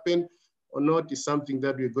going to happen or not is something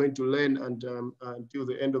that we're going to learn until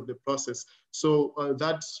the end of the process. So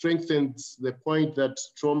that strengthens the point that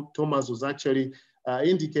Thomas was actually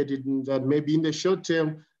indicated, that maybe in the short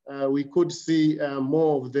term, we could see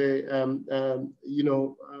more of the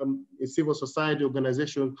civil society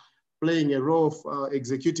organization playing a role of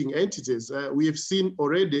executing entities. We have seen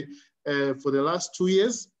already for the last 2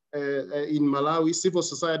 years in Malawi, civil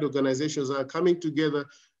society organizations are coming together,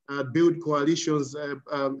 build coalitions,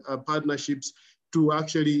 partnerships to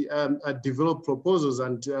actually develop proposals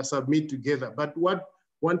and submit together. But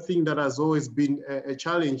one thing that has always been a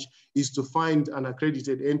challenge is to find an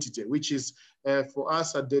accredited entity, which is for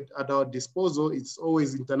us at our disposal. It's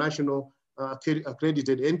always international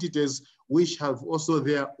accredited entities, which have also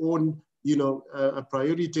their own,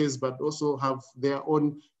 priorities, but also have their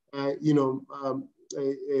own,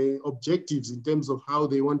 objectives in terms of how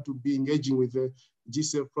they want to be engaging with the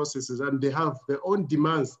GCF processes, and they have their own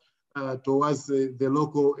demands towards the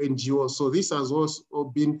local NGOs. So this has also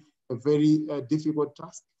been a very difficult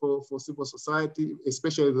task for civil society,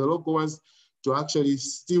 especially the local ones, to actually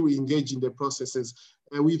still engage in the processes.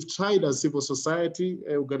 We've tried as civil society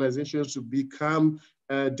organizations to become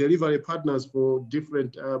delivery partners for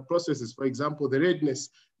different processes. For example, the readiness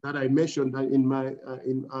that I mentioned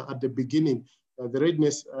at the beginning, the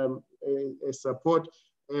readiness support,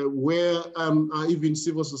 where even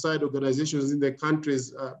civil society organizations in the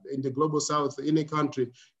countries, in the global south, in a country,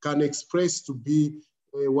 can express to be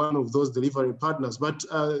one of those delivery partners. But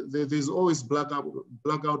there's always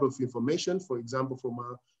blackout of information, for example,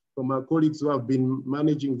 from our colleagues who have been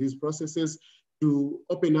managing these processes, to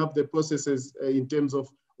open up the processes in terms of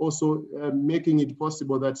also making it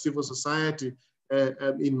possible that civil society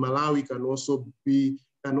in Malawi can also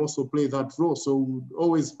play that role. So we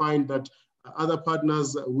always find that other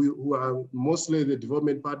partners who are mostly the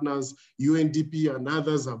development partners, UNDP and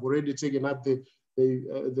others, have already taken up the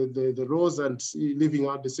roles and leaving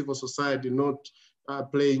out the civil society, not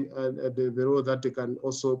playing the role that they can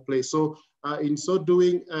also play. So in so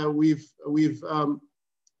doing,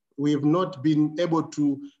 we've not been able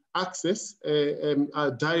to access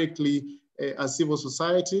directly as civil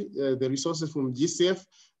society the resources from GCF,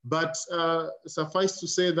 but suffice to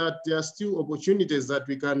say that there are still opportunities that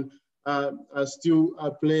we can still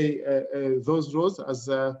play those roles as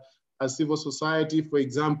civil society. For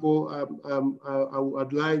example, I would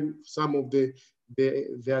outline some of the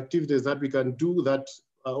activities that we can do that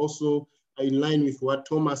are also in line with what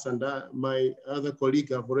Thomas and my other colleague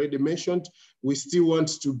have already mentioned. We still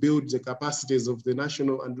want to build the capacities of the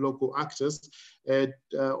national and local actors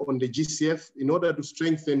on the GCF in order to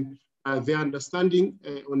strengthen their understanding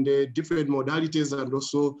on the different modalities, and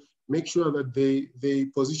also make sure that they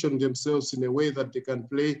position themselves in a way that they can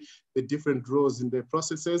play the different roles in the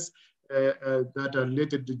processes that are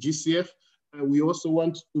related to GCF. we also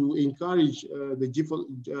want to encourage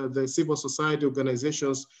the civil society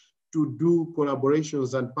organizations to do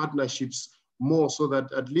collaborations and partnerships more, so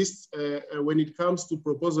that at least when it comes to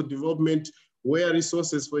proposal development, where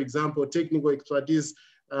resources, for example, technical expertise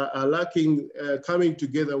are lacking, coming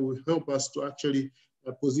together will help us to actually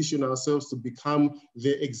position ourselves to become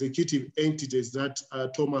the executive entities that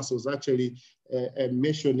Thomas was actually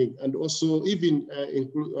mentioning, and also even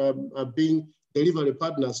being delivery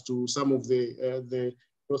partners to some of the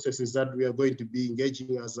processes that we are going to be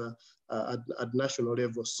engaging as at national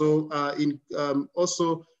level. So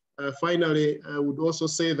also finally, I would also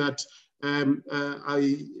say that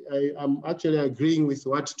I am actually agreeing with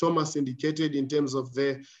what Thomas indicated in terms of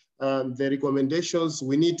the recommendations.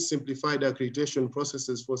 We need simplified accreditation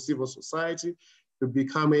processes for civil society to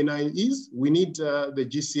become NIEs. We need the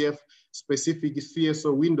GCF specific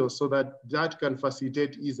CSO window so that can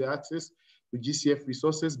facilitate easy access to GCF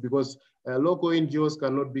resources, because local NGOs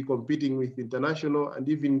cannot be competing with international and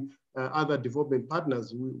even other development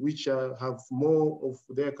partners, which have more of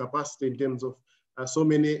their capacity in terms of so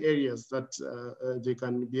many areas that they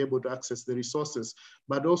can be able to access the resources.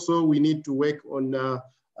 But also we need to work on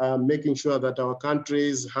making sure that our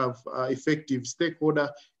countries have effective stakeholder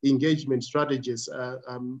engagement strategies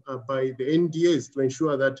by the NDAs to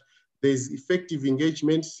ensure that there's effective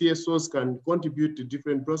engagement. CSOs can contribute to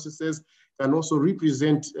different processes, can also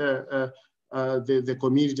represent the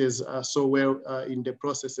communities so well in the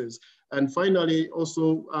processes. And finally,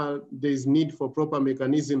 also there's need for proper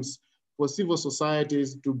mechanisms for civil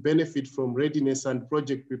societies to benefit from readiness and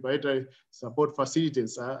project preparatory support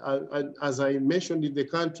facilities. As I mentioned in the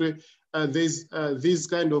country, there's these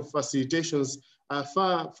kind of facilitations are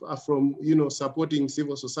far from supporting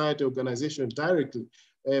civil society organizations directly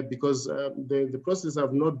because the process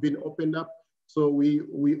have not been opened up. So we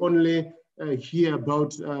only hear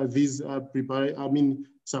about these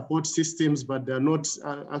support systems, but they're not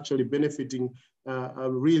actually benefiting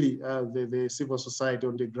really the civil society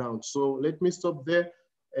on the ground. So let me stop there,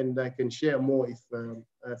 and I can share more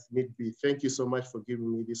if need be. Thank you so much for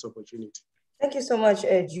giving me this opportunity. Thank you so much,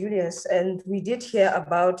 Julius. And we did hear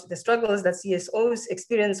about the struggles that CSOs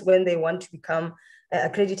experience when they want to become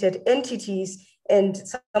accredited entities, and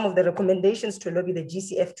some of the recommendations to lobby the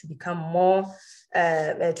GCF to become more,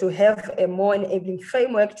 to have a more enabling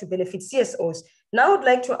framework to benefit CSOs. Now I'd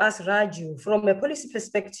like to ask Raju, from a policy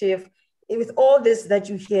perspective, with all this that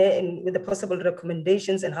you hear and with the possible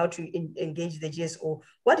recommendations and how to engage the GSO,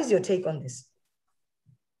 what is your take on this?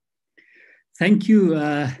 Thank you,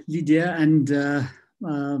 Lydia, and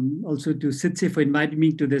also to CIDSE for inviting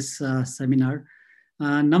me to this seminar.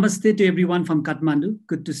 Namaste to everyone from Kathmandu.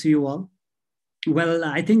 Good to see you all. Well,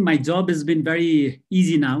 I think my job has been very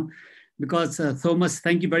easy now because Thomas,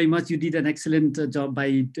 thank you very much. You did an excellent job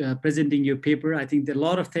by presenting your paper. I think there are a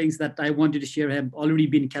lot of things that I wanted to share have already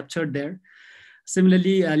been captured there.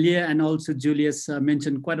 Similarly, Leia and also Julius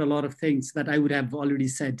mentioned quite a lot of things that I would have already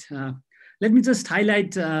said. Let me just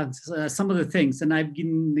highlight some of the things, and I've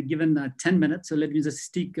been given 10 minutes, so let me just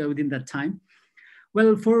stick within that time.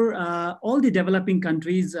 Well, for all the developing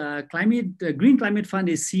countries, Green Climate Fund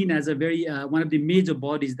is seen as a very one of the major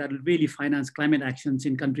bodies that will really finance climate actions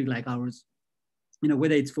in countries like ours.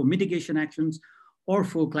 Whether it's for mitigation actions or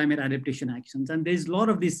for climate adaptation actions. And there's a lot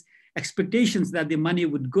of these expectations that the money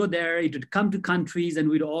would go there, it would come to countries, and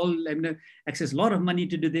we'd all access a lot of money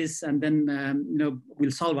to do this, and then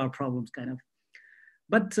we'll solve our problems, kind of.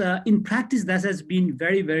 But in practice, that has been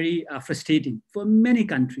very, very frustrating for many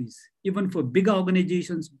countries, even for bigger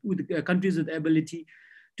organizations, with countries with ability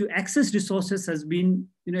to access resources has been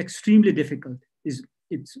extremely difficult.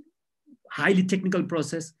 It's highly technical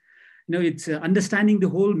process. It's understanding the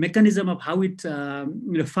whole mechanism of how it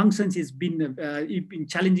functions has been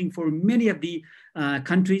challenging for many of the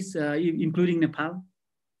countries, including Nepal,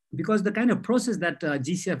 because the kind of process that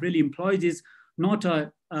GCF really employs is not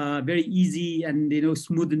a very easy and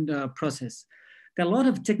smooth process. There are a lot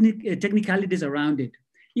of technicalities around it.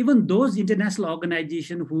 Even those international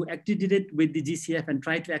organizations who accredited with the GCF and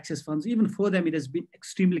try to access funds, even for them, it has been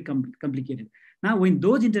extremely complicated. Now, when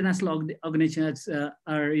those international organizations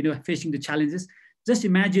are facing the challenges, just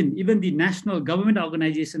imagine even the national government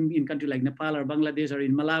organization in countries like Nepal or Bangladesh or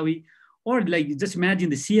in Malawi, or just imagine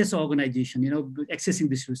the CSO organization, accessing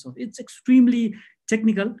this resource. It's extremely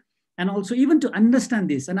technical. And also even to understand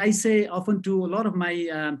this, and I say often to a lot of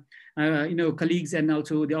my colleagues and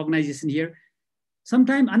also the organization here,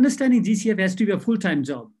 sometimes understanding GCF has to be a full-time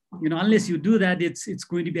job. Unless you do that, it's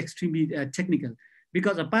going to be extremely technical.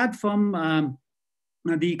 Because apart from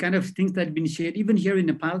the kind of things that have been shared, even here in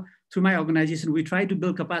Nepal, through my organization, we try to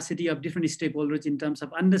build capacity of different stakeholders in terms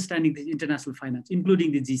of understanding the international finance,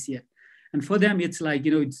 including the GCF. And for them, it's like,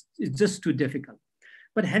 it's just too difficult.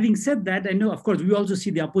 But having said that, I know, of course, we also see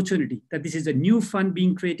the opportunity that this is a new fund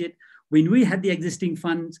being created. When we had the existing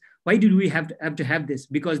funds, why did we have to have this?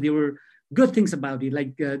 Because there were good things about it.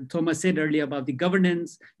 Like Thomas said earlier about the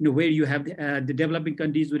governance, where you have the developing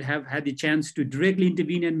countries would have had the chance to directly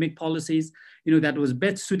intervene and make policies, that was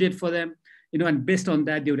best suited for them, and based on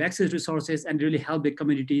that, they would access resources and really help the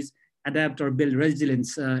communities adapt or build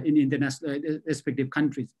resilience in international respective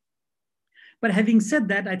countries. But having said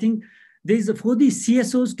that, I think for these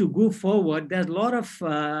CSOs to go forward, there's a lot of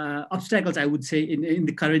obstacles, I would say, in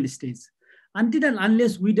the current stage. Until and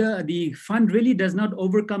unless the fund really does not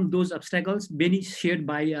overcome those obstacles, many shared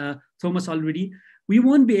by Thomas already, we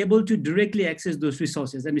won't be able to directly access those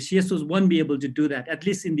resources, and the CSOs won't be able to do that, at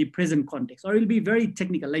least in the present context, or it'll be very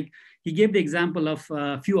technical. Like he gave the example of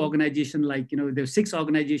a few organizations, like, there's 6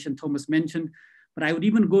 organizations Thomas mentioned, but I would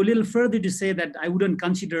even go a little further to say that I wouldn't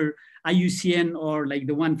consider IUCN or like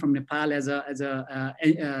the one from Nepal as a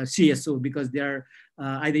CSO, because they're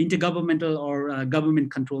either intergovernmental or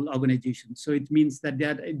government-controlled organizations. So it means that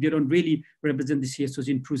they don't really represent the CSOs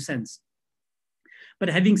in true sense. But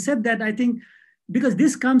having said that, I think because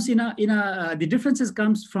this comes the differences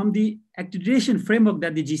comes from the accreditation framework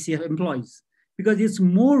that the GCF employs, because it's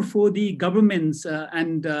more for the governments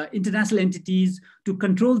and international entities to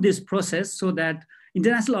control this process, so that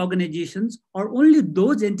international organizations or only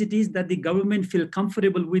those entities that the government feel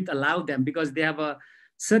comfortable with allow them, because they have a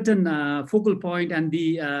certain focal point and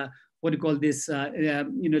the what do you call this,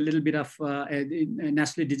 little bit of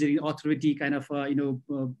national digital authority kind of,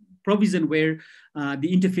 provision where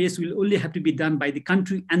the interface will only have to be done by the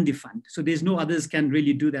country and the fund. So there's no others can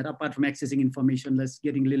really do that apart from accessing information, let's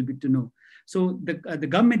getting a little bit to know. So the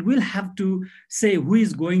government will have to say who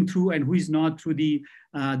is going through and who is not through the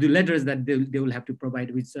letters that they will have to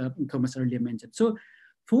provide, which Thomas earlier mentioned. So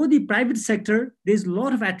for the private sector, there's a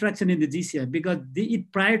lot of attraction in the GCF because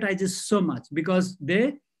it prioritizes so much, because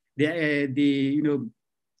they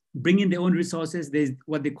bring in their own resources. There's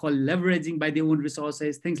what they call leveraging by their own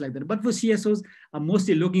resources, things like that. But for CSOs are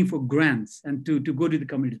mostly looking for grants and to go to the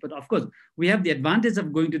communities. But of course, we have the advantage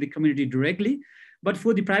of going to the community directly. But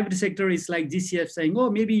for the private sector, it's like GCF saying,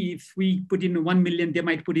 oh, maybe if we put in 1 million, they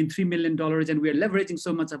might put in $3 million, and we're leveraging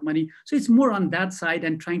so much of money. So it's more on that side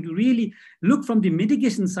and trying to really look from the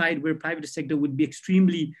mitigation side, where private sector would be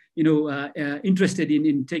extremely, interested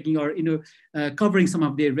in taking or, covering some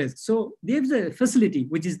of their risks. So there's a facility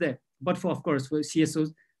which is there. But of course, for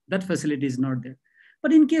CSOs, that facility is not there.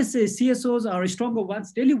 But in case CSOs are stronger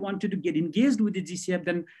ones, really wanted to get engaged with the GCF,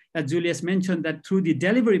 then as Julius mentioned, that through the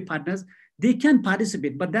delivery partners, they can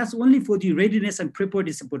participate, but that's only for the readiness and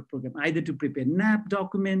preparatory support program, either to prepare NAP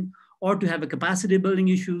document or to have a capacity building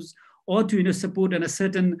issues, or to support on a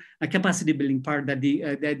certain capacity building part that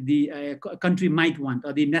the country might want,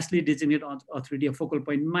 or the nationally designated authority or focal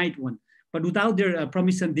point might want. But without their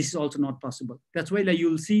permission, this is also not possible. That's why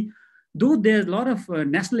you'll see, though there's a lot of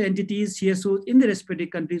national entities, CSOs in the respective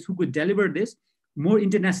countries who could deliver this, more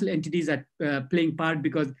international entities are playing part,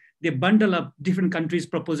 because they bundle up different countries'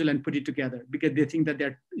 proposal and put it together because they think that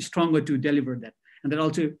they're stronger to deliver that. And that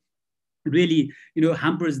also really,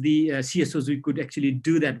 hampers the CSOs who could actually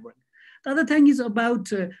do that work. The other thing is about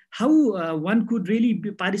how one could really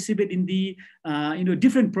participate in the,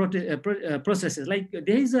 different processes. Like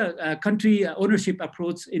there is a country ownership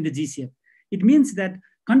approach in the GCF. It means that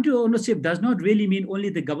country ownership does not really mean only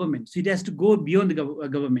the government. So it has to go beyond the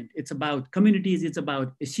government. It's about communities, it's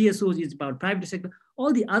about CSOs, it's about private sector,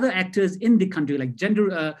 all the other actors in the country, like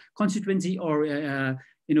gender constituency or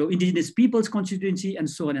indigenous people's constituency, and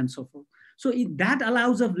so on and so forth. So that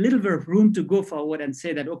allows a little bit of room to go forward and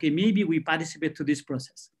say that, okay, maybe we participate through this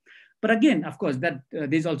process. But again, of course, that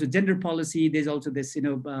there's also gender policy, there's also this,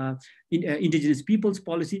 indigenous people's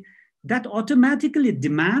policy that automatically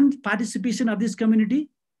demand participation of this community.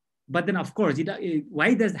 But then, of course,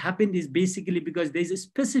 why does it happen is basically because there's a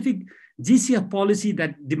specific GCF policy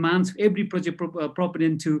that demands every project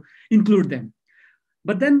proponent to include them.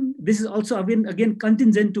 But then this is also, again,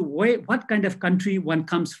 contingent to what kind of country one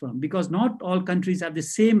comes from, because not all countries have the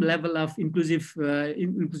same level of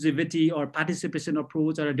inclusivity or participation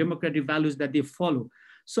approach or democratic values that they follow.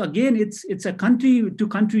 So again, it's a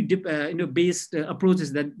country-to-country based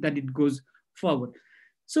approaches that it goes forward.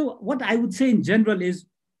 So what I would say in general is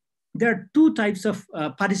there are two types of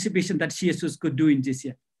participation that CSOs could do in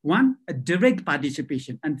GCF. One, a direct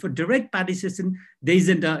participation, and for direct participation, there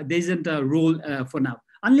isn't a role for now.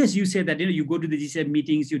 unless you say that, you go to the GCF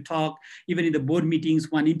meetings, you talk, even in the board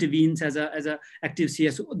meetings, one intervenes as a active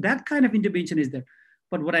CSO. That kind of intervention is there.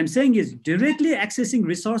 But what I'm saying is directly accessing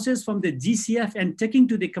resources from the GCF and taking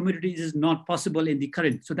to the communities is not possible in the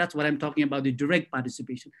current. So that's what I'm talking about, the direct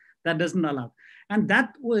participation. That doesn't allow. And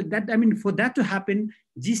for that to happen,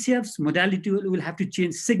 GCF's modality will have to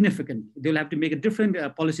change significantly. They'll have to make a different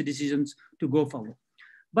policy decisions to go forward.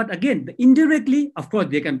 But again, indirectly, of course,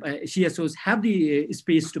 they can CSOs have the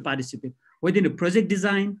space to participate, whether in a project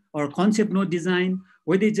design or concept note design,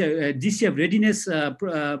 whether it's a GCF readiness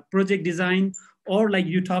project design, or like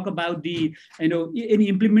you talk about the, any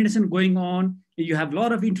implementation going on, you have a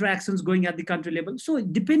lot of interactions going at the country level. So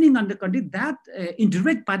depending on the country, that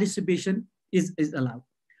indirect participation is allowed.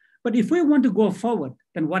 But if we want to go forward,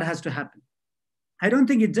 then what has to happen? I don't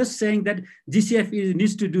think it's just saying that GCF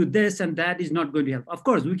needs to do this and that is not going to help. Of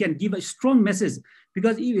course, we can give a strong message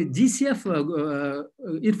because even GCF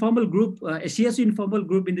informal group, CSO informal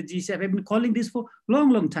group in the GCF have been calling this for a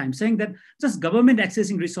long, long time, saying that just government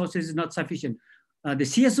accessing resources is not sufficient. The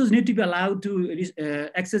CSOs need to be allowed to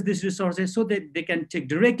access these resources so that they can take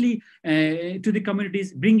directly to the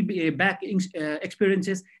communities, bring back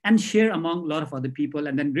experiences and share among a lot of other people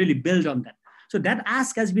and then really build on that. So that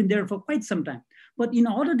ask has been there for quite some time. But in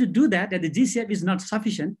order to do that, the GCF is not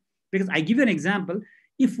sufficient, because I give you an example.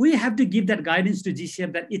 If we have to give that guidance to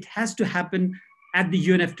GCF, that it has to happen at the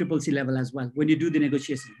UNFCCC level as well when you do the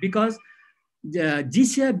negotiations, because the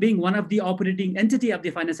GCF being one of the operating entity of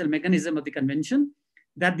the financial mechanism of the convention,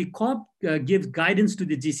 that the COP gives guidance to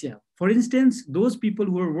the GCF. For instance, those people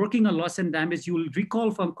who are working on loss and damage, you will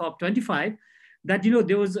recall from COP 25, that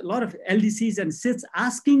there was a lot of LDCs and CIDSE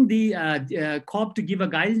asking the COP to give a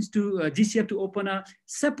guidance to GCF to open a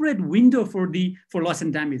separate window for loss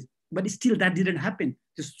and damage. But still that didn't happen.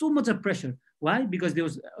 There's so much of pressure. Why? Because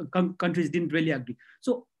those countries didn't really agree.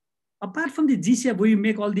 So apart from the GCF, where you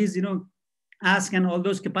make all these, ask and all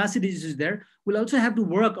those capacity issues there, we'll also have to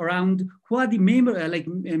work around who are the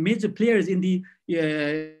major players in the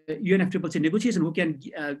UNFCCC negotiation who can,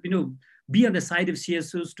 be on the side of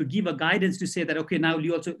CSOs to give a guidance to say that, okay, now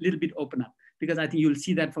you also a little bit open up, because I think you'll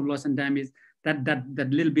see that from loss and damage, that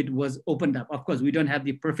little bit was opened up. Of course, we don't have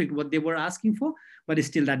the perfect what they were asking for, but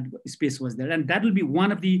still that space was there. And that will be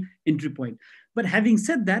one of the entry point. But having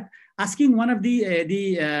said that, asking one of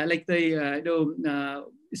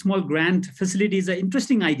small grant facility is an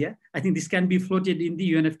interesting idea. I think this can be floated in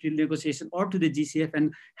the UNFCCC negotiation or to the GCF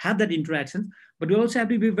and have that interaction. But we also have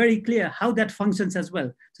to be very clear how that functions as well.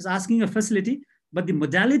 Just asking a facility, but the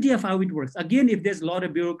modality of how it works. Again, if there's a lot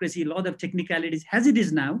of bureaucracy, a lot of technicalities, as it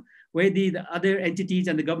is now, where the other entities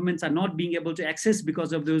and the governments are not being able to access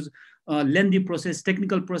because of those lengthy process,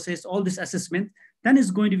 technical process, all this assessment, then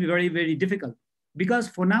it's going to be very, very difficult. Because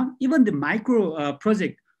for now, even the micro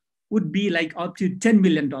project would be like up to $10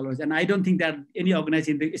 million. And I don't think that any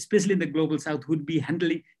organization, especially in the global South, would be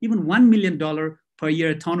handling even $1 million per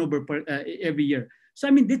year turnover every year. So,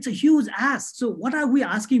 I mean, it's a huge ask. So what are we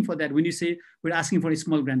asking for that when you say we're asking for a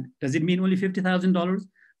small grant? Does it mean only $50,000?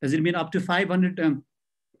 Does it mean up to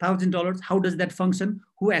 $500,000? How does that function?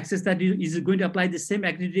 Who accesses that? Is it going to apply the same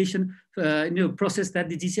accreditation process that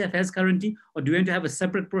the GCF has currently, or do we want to have a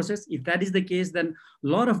separate process? If that is the case, then a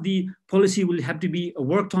lot of the policy will have to be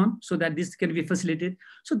worked on so that this can be facilitated.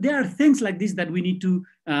 So there are things like this that we need to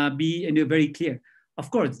be very clear. Of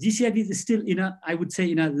course, GCF is still I would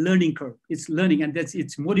say in a learning curve. It's learning and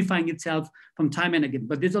it's modifying itself from time and again.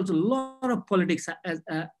 But there's also a lot of politics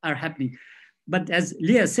are happening. But as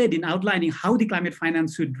Leia said in outlining how the climate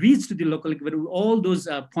finance should reach to the local level, all those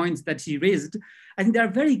points that she raised, I think they are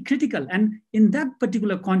very critical. And in that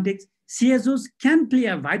particular context, CSOs can play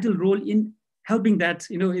a vital role in helping that,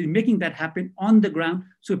 in making that happen on the ground.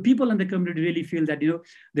 So people in the community really feel that,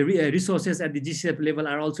 the resources at the GCF level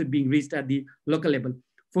are also being reached at the local level.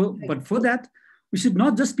 But for that, we should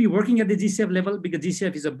not just be working at the GCF level, because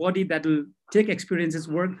GCF is a body that will take experiences,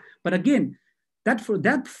 work. But again, that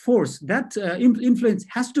influence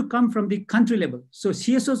has to come from the country level. So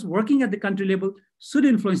CSOs working at the country level should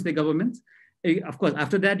influence the government. Of course,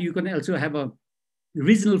 after that, you can also have a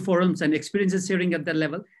regional forums and experiences sharing at that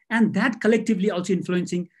level, and that collectively also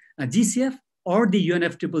influencing GCF or the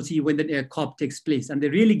UNFCCC when the COP takes place. And they're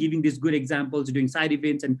really giving these good examples, doing side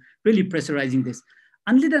events and really pressurizing this.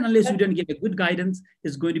 Unless we don't get a good guidance,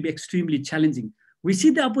 it's going to be extremely challenging. We see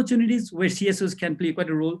the opportunities where CSOs can play quite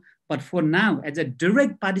a role, but for now, as a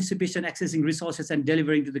direct participation, accessing resources and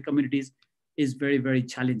delivering to the communities is very, very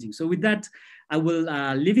challenging. So with that, I will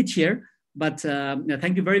leave it here, but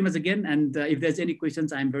thank you very much again. And if there's any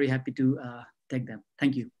questions, I'm very happy to take them.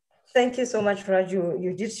 Thank you. Thank you so much, Raju.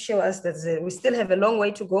 You did show us that we still have a long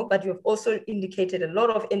way to go, but you've also indicated a lot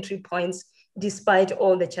of entry points despite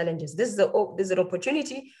all the challenges. This is an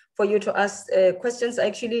opportunity for you to ask questions. I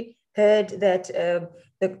actually heard that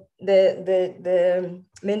the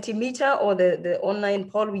Mentimeter or the online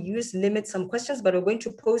poll we use limits some questions, but we're going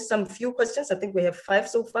to post some few questions. I think we have 5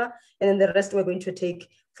 so far, and then the rest we're going to take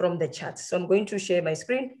from the chat. So I'm going to share my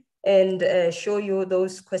screen and show you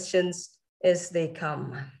those questions as they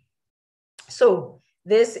come. So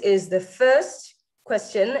this is the first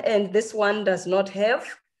question, and this one does not have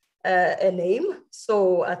a name.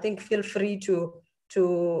 So I think feel free to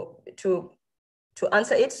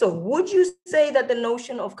answer it. So would you say that the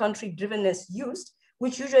notion of country-drivenness used,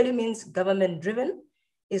 which usually means government-driven,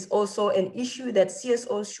 is also an issue that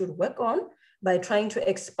CSOs should work on by trying to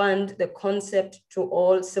expand the concept to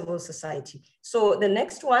all civil society? So the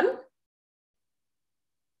next one,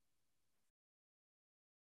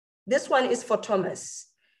 this one is for Thomas.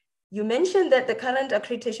 You mentioned that the current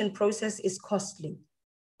accreditation process is costly.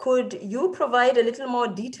 Could you provide a little more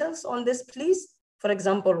details on this, please? For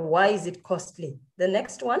example, why is it costly? The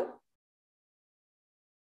next one.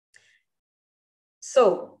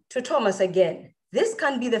 So to Thomas again, this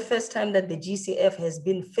can be the first time that the GCF has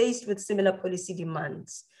been faced with similar policy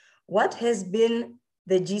demands. What has been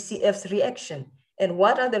the GCF's reaction, and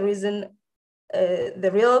what are the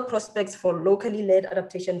real prospects for locally led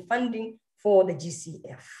adaptation funding for the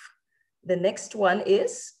GCF? The next one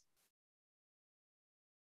is,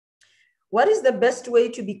 what is the best way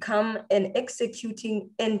to become an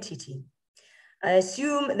executing entity? I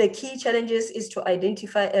assume the key challenges is to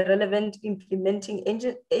identify a relevant implementing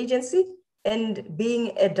agency and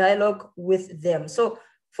being a dialogue with them. So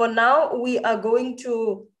for now, we are going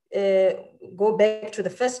to go back to the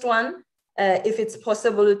first one, if it's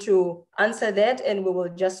possible to answer that, and we will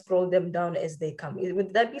just scroll them down as they come.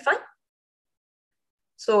 Would that be fine?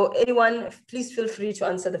 So anyone, please feel free to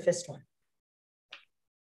answer the first one.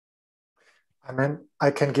 I mean,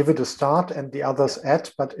 I can give it a start and the others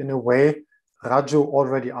add, but in a way, Raju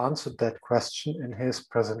already answered that question in his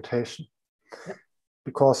presentation,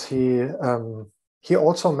 because he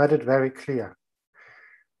also made it very clear.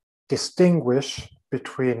 Distinguish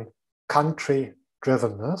between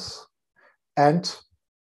country-drivenness and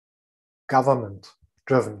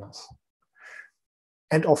government-drivenness.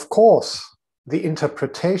 And of course, the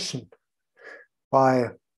interpretation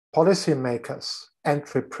by policymakers and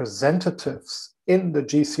representatives in the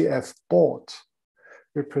GCF board,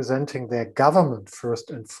 representing their government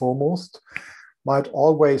first and foremost, might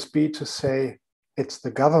always be to say it's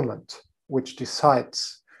the government which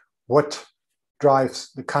decides what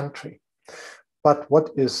drives the country. But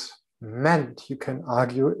what is meant, you can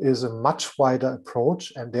argue, is a much wider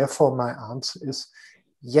approach, and therefore my answer is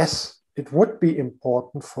yes, it would be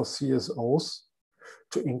important for CSOs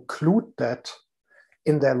to include that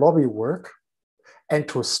in their lobby work and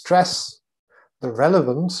to stress the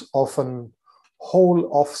relevance of a whole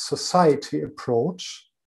of society approach.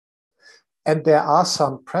 And there are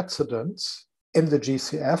some precedents in the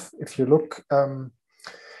GCF. If you look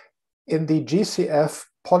in the GCF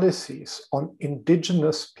policies on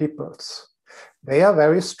indigenous peoples, they are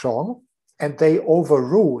very strong, and they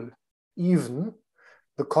overrule even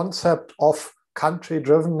the concept of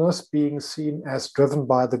country-drivenness being seen as driven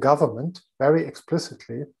by the government very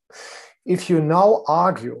explicitly. If you now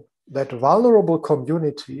argue that vulnerable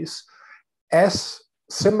communities, as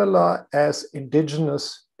similar as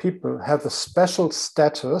indigenous people, have a special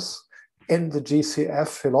status in the GCF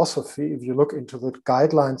philosophy, if you look into the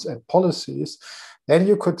guidelines and policies, then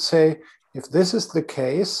you could say, if this is the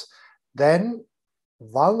case, then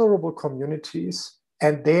vulnerable communities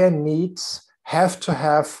and their needs have to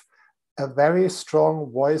have a very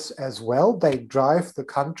strong voice as well. They drive the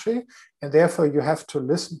country, and therefore you have to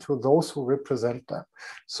listen to those who represent them.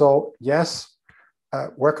 So yes,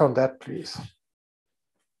 work on that, please.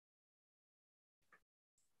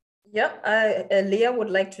 Yeah, Leia would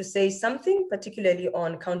like to say something, particularly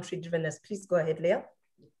on country-drivenness. Please go ahead, Leia.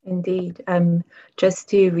 Indeed. Just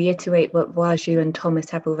to reiterate what Raju and Thomas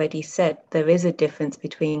have already said, there is a difference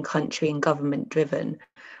between country and government-driven.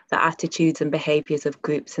 The attitudes and behaviours of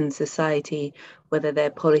groups in society, whether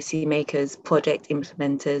they're policymakers, project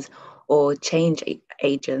implementers, or change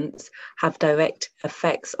agents, have direct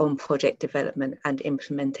effects on project development and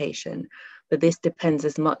implementation. But this depends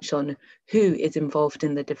as much on who is involved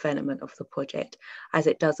in the development of the project as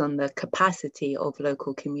it does on the capacity of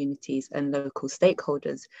local communities and local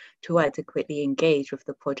stakeholders to adequately engage with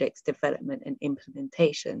the project's development and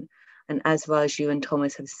implementation. And as Raju and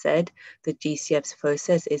Thomas have said, the GCF's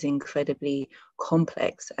process is incredibly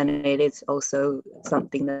complex, and it is also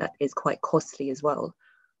something that is quite costly as well.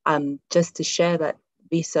 Just to share that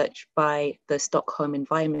research by the Stockholm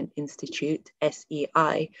Environment Institute,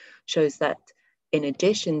 SEI, shows that in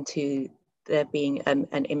addition to there being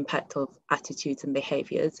an impact of attitudes and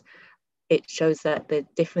behaviors, it shows that the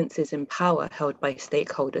differences in power held by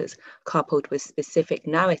stakeholders coupled with specific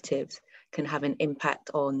narratives can have an impact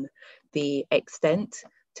on the extent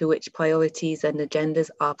to which priorities and agendas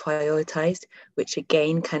are prioritized, which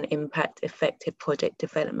again can impact effective project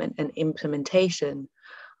development and implementation.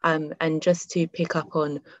 And just to pick up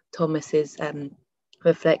on Thomas's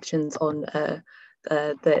reflections on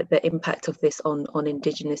the impact of this on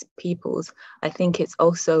Indigenous peoples, I think it's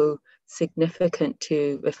also significant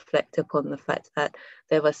to reflect upon the fact that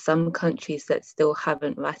there are some countries that still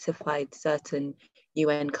haven't ratified certain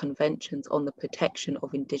UN conventions on the protection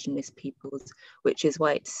of Indigenous peoples, which is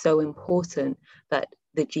why it's so important that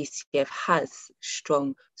the GCF has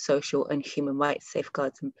strong social and human rights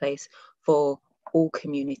safeguards in place for all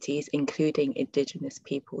communities, including Indigenous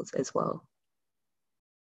peoples as well.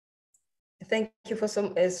 Thank you for so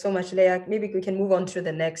much, Leia. Maybe we can move on to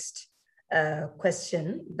the next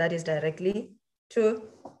question that is directly to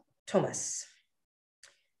Thomas.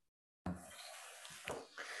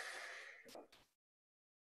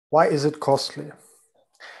 Why is it costly?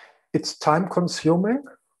 It's time consuming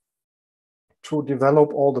to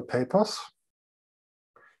develop all the papers.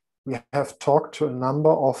 We have talked to a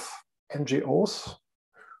number of NGOs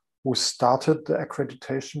who started the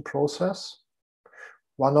accreditation process.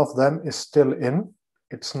 One of them is still in.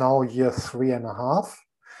 It's now year 3.5.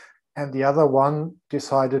 And the other one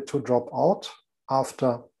decided to drop out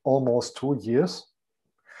after almost 2 years.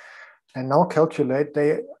 And now calculate,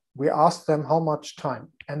 we asked them how much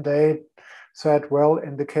time. And they said, well,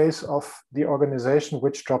 in the case of the organization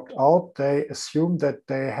which dropped out, they assumed that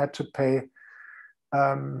they had to pay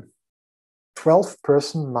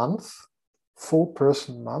 12-person month, full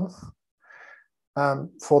person month,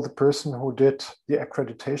 for the person who did the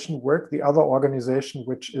accreditation work. The other organization,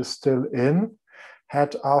 which is still in,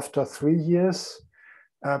 had after 3 years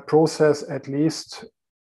process at least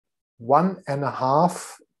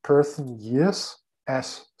 1.5 person years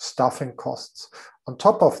as staffing costs. On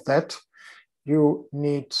top of that, you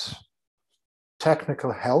need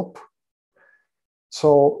technical help.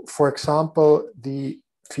 So, for example, the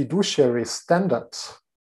fiduciary standards,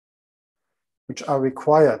 which are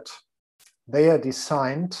required, they are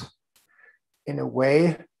designed in a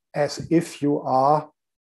way as if you are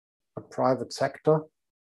a private sector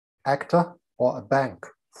actor or a bank,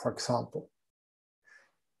 for example.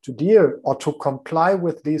 To deal or to comply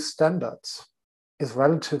with these standards is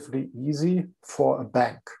relatively easy for a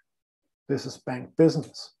bank. This is bank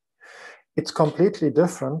business. It's completely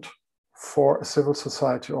different for a civil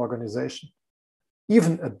society organization.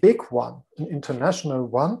 Even a big one, an international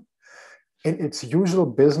one, in its usual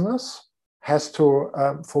business has to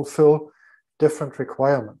fulfill different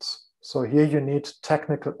requirements. So here you need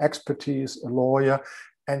technical expertise, a lawyer,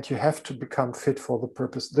 and you have to become fit for the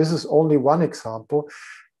purpose. This is only one example.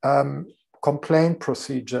 Complaint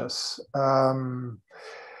procedures,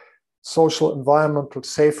 social environmental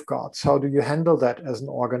safeguards. How do you handle that as an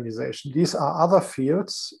organization? These are other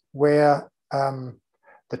fields where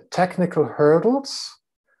the technical hurdles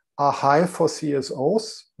are high for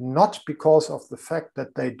CSOs, not because of the fact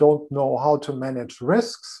that they don't know how to manage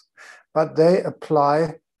risks, but they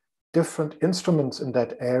apply different instruments in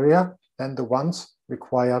that area than the ones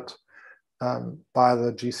required by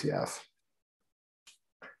the GCF.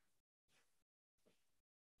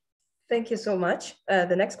 Thank you so much.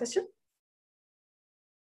 The next question.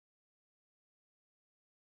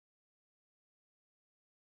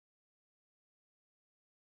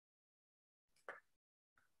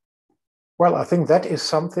 Well, I think that is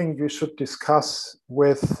something you should discuss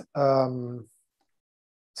with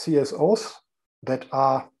CSOs that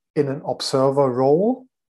are in an observer role,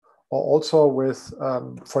 or also with,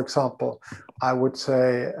 for example, I would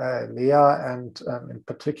say Leia and in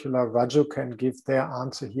particular Raju can give their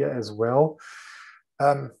answer here as well.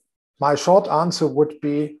 My short answer would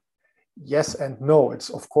be yes and no. It's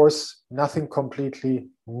of course nothing completely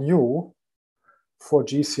new for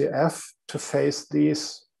GCF to face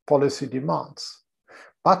these policy demands.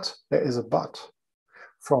 But there is a but.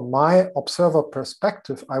 From my observer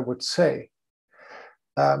perspective, I would say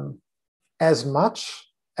as much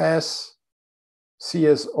as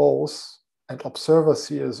CSOs and observer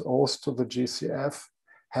CSOs to the GCF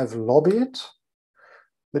have lobbied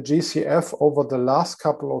the GCF over the last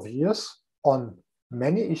couple of years on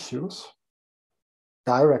many issues,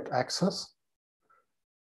 direct access,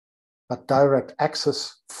 but direct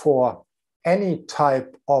access for any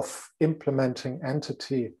type of implementing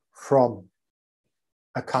entity from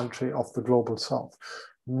a country of the global south,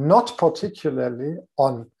 not particularly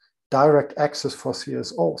on direct access for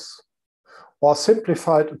CSOs or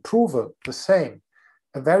simplified approval, the same,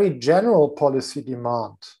 a very general policy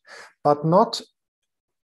demand, but not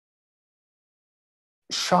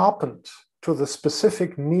sharpened to the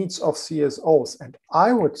specific needs of CSOs. And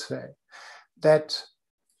I would say that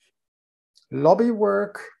lobby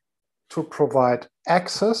work to provide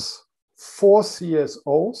access for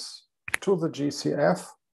CSOs to the GCF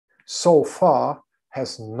so far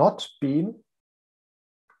has not been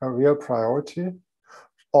a real priority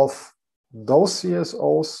of those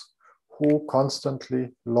CSOs who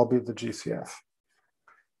constantly lobby the GCF.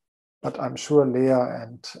 But I'm sure Leia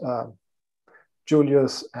and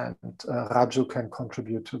Julius and Raju can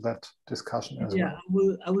contribute to that discussion as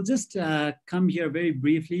well. I will just come here very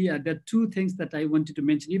briefly. There are two things that I wanted to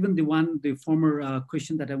mention, even the former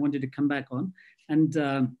question that I wanted to come back on. And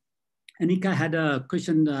Anika had a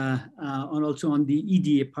question also on the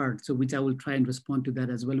EDA part, so which I will try and respond to that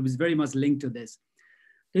as well. It was very much linked to this.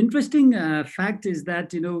 The interesting fact is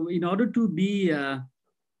that, in order to be,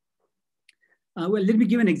 well, let me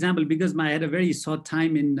give an example, because I had a very short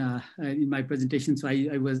time in my presentation, so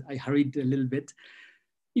I hurried a little bit.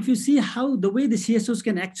 If you see how the way the CSOs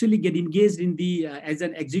can actually get engaged in the as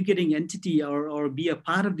an executing entity or be a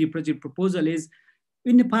part of the project proposal is,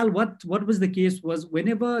 in Nepal, what was the case was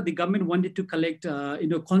whenever the government wanted to collect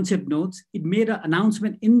concept notes, it made an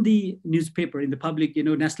announcement in the newspaper, in the public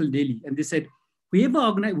national daily, and they said, whichever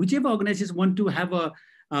organizations want to have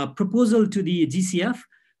a proposal to the GCF,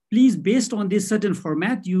 please, based on this certain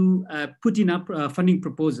format, you put in a funding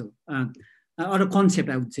proposal or a concept,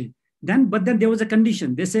 I would say. But then there was a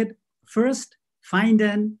condition. They said, first, find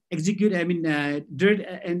and execute,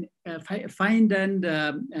 find and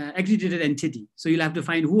accredited entity. So you'll have to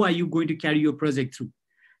find who are you going to carry your project through.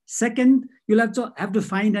 Second, you'll have to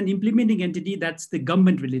find an implementing entity that's the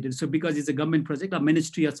government related. So because it's a government project, a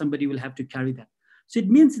ministry or somebody will have to carry that. So it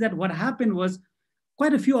means that what happened was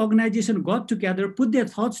quite a few organizations got together, put their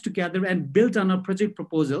thoughts together and built on a project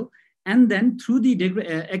proposal. And then through the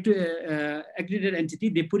accredited entity,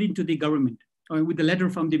 they put into the government or with the letter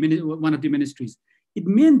from one of the ministries. It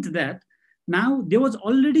meant that now there was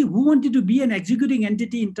already who wanted to be an executing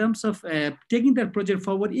entity in terms of taking that project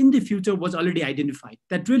forward in the future was already identified.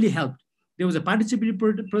 That really helped. There was a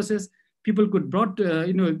participatory process. People could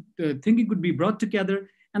thinking could be brought together.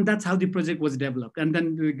 And that's how the project was developed. And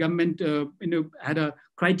then the government, had a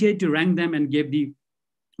criteria to rank them and gave the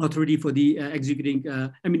authority for the accredited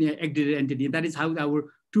entity. And that is how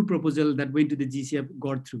our two proposals that went to the GCF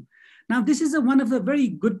got through. Now, this is one of the very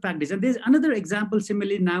good practice. And there's another example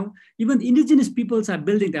similarly now, even indigenous peoples are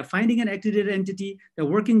building, they're finding an accredited entity, they're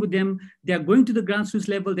working with them, they're going to the grassroots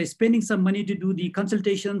level, they're spending some money to do the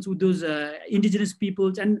consultations with those indigenous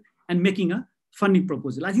peoples and making a funding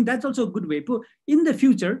proposal. I think that's also a good way. In the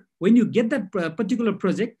future, when you get that particular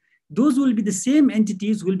project, those will be the same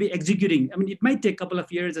entities will be executing. I mean, it might take a couple of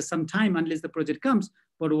years or some time unless the project comes,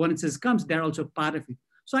 but once it comes, they're also part of it.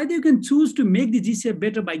 So either you can choose to make the GCF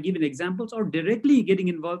better by giving examples or directly getting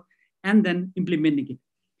involved and then implementing it.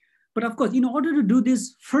 But of course, in order to do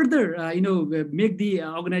this further, make the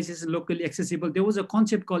organization locally accessible, there was a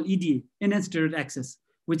concept called EDA, Enhanced Direct Access,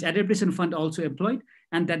 which Adaptation Fund also employed,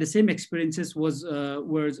 and that the same experiences was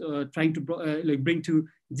trying to bring to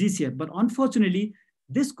GCF. But unfortunately,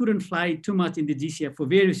 this couldn't fly too much in the GCF for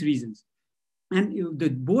various reasons. And the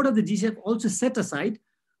board of the GCF also set aside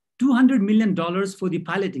 $200 million for the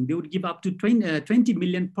piloting. They would give up to 20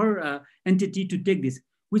 million per entity to take this,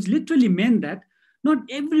 which literally meant that not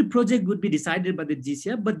every project would be decided by the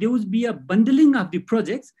GCF, but there would be a bundling of the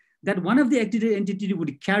projects that one of the accredited entities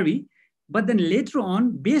would carry. But then later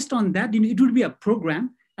on, based on that, it would be a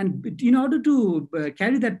program. And in order to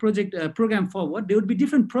carry that program forward, there would be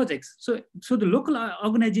different projects. So the local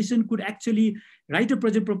organization could actually write a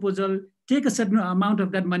project proposal, take a certain amount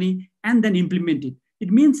of that money, and then implement it. It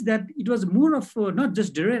means that it was more of not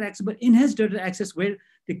just direct access, but enhanced direct access where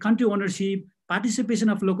the country ownership, participation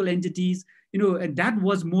of local entities, that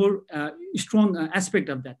was more strong aspect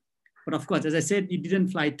of that. But of course, as I said, it didn't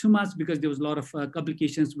fly too much because there was a lot of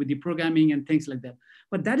complications with the programming and things like that.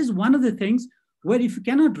 But that is one of the things where if you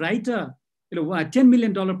cannot write a $10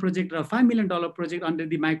 million project or a $5 million project under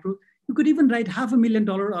the micro, you could even write $500,000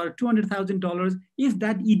 or $200,000 if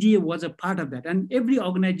that EDA was a part of that. And every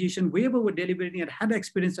organization, wherever we're deliberating, had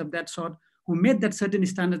experience of that sort, who met that certain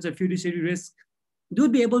standards of fiduciary risk, they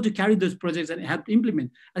would be able to carry those projects and help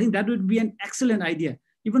implement. I think that would be an excellent idea,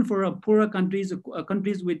 even for poorer countries,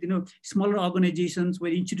 countries with smaller organizations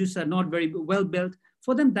where institutes are not very well built.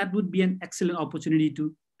 For them, that would be an excellent opportunity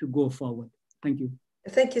to go forward. Thank you.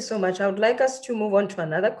 Thank you so much. I would like us to move on to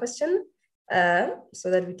another question so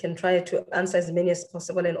that we can try to answer as many as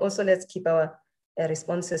possible. And also let's keep our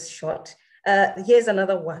responses short. Here's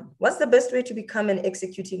another one. What's the best way to become an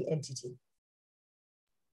executing entity?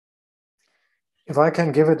 If I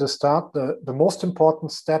can give it a start, the most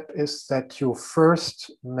important step is that you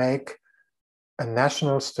first make a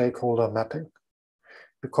national stakeholder mapping,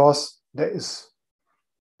 because there is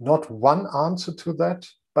not one answer to that,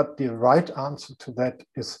 but the right answer to that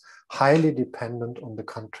is highly dependent on the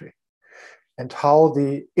country and how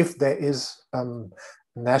if there is a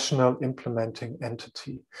national implementing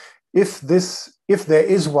entity. If there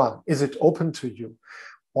is one, is it open to you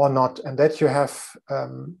or not? And that you have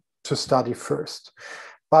to study first.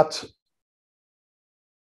 But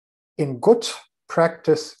in good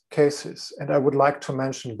practice cases, and I would like to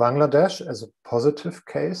mention Bangladesh as a positive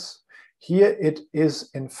case, here it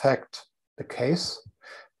is in fact the case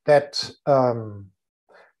that the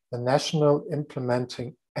national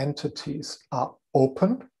implementing entities are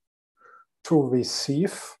open to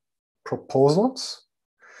receive proposals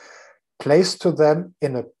placed to them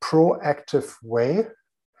in a proactive way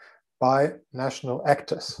by national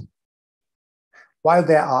actors. While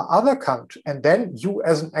there are other countries, and then you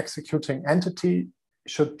as an executing entity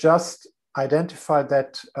should just identify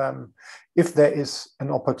that if there is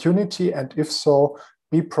an opportunity, and if so,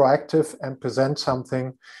 be proactive and present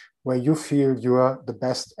something where you feel you are the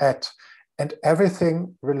best at. And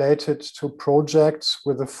everything related to projects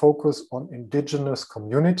with a focus on indigenous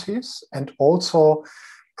communities, and also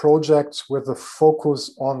projects with a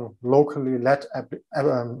focus on locally led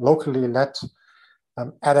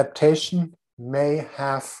adaptation may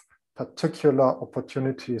have particular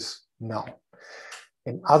opportunities now.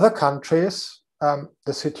 In other countries,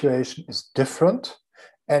 the situation is different.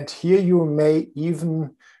 And here you may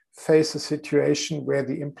even face a situation where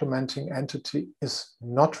the implementing entity is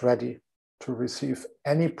not ready to receive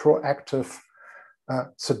any proactive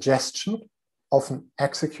suggestion of an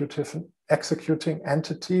executing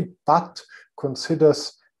entity, but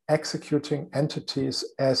considers executing entities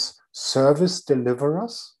as service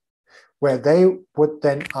deliverers, where they would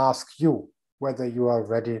then ask you whether you are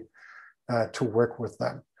ready to work with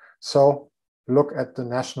them. So look at the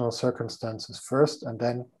national circumstances first and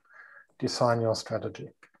then design your strategy.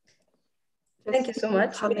 Thank you so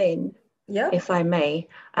much. Come in, if I may,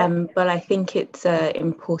 but I think it's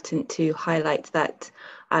important to highlight that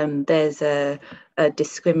there's a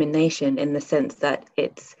discrimination in the sense that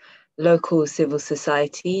it's local civil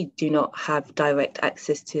society do not have direct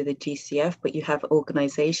access to the GCF, but you have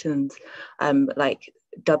organizations like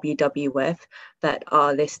WWF that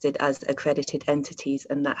are listed as accredited entities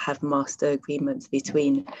and that have master agreements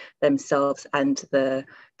between themselves and the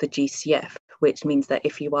GCF, which means that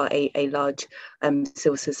if you are a large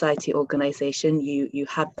civil society organization, you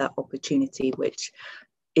have that opportunity, which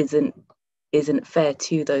isn't fair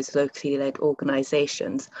to those locally led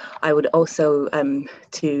organizations. I would also,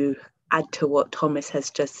 to add to what Thomas has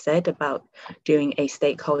just said about doing a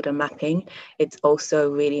stakeholder mapping, it's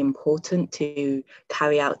also really important to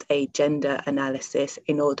carry out a gender analysis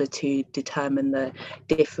in order to determine the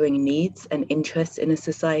differing needs and interests in a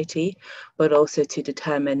society, but also to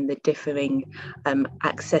determine the differing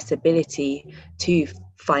accessibility to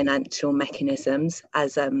financial mechanisms.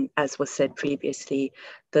 As was said previously,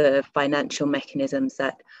 the financial mechanisms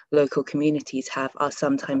that local communities have are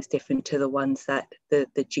sometimes different to the ones that the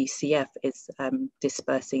GCF is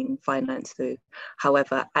dispersing finance through.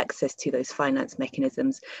 However, access to those finance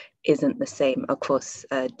mechanisms isn't the same across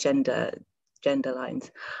gender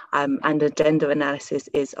lines. And a gender analysis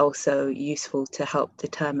is also useful to help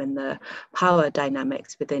determine the power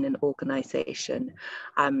dynamics within an organization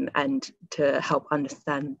and to help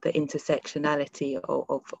understand the intersectionality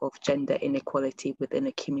of gender inequality within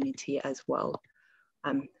a community as well.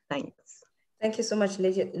 Thanks. Thank you so much,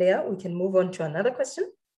 Leia. We can move on to another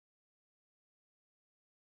question.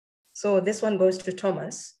 So this one goes to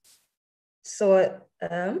Thomas. So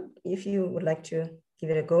if you would like to give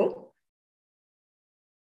it a go.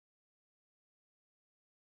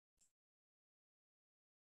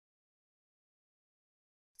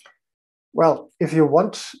 Well, if you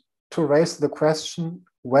want to raise the question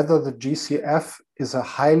whether the GCF is a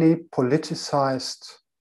highly politicized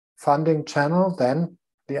funding channel, then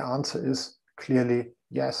the answer is clearly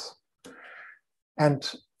yes. And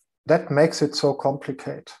that makes it so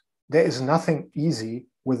complicated. There is nothing easy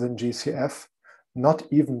within GCF, not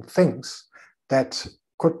even things that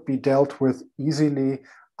could be dealt with easily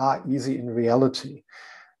are easy in reality.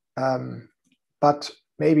 But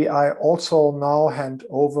maybe I also now hand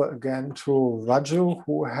over again to Raju,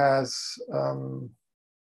 who has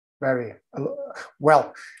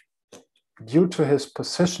due to his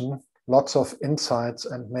position, lots of insights,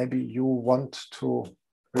 and maybe you want to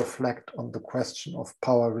reflect on the question of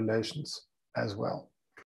power relations as well.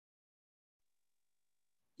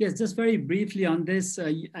 Yes, just very briefly on this.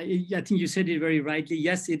 I think you said it very rightly.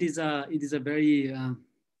 Yes, it is a very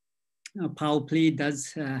power play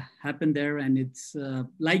does happen there, and it's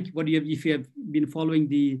like what you have, if you have been following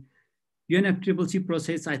the UNFCCC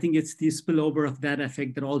process, I think it's the spillover of that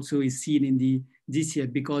effect that also is seen in the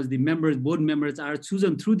GCF, because the members, board members are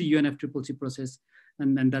chosen through the UNFCCC process,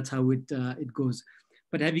 and that's how it goes.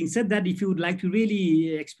 But having said that, if you would like to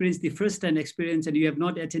really experience the first-hand experience and you have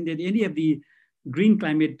not attended any of the Green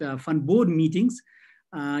Climate Fund board meetings,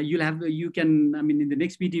 you can, I mean, in the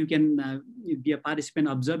next meeting, you can be a participant,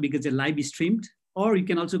 observe, because they're live streamed, or you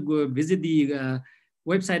can also go visit the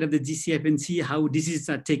website of the GCF and see how decisions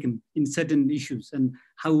are taken in certain issues and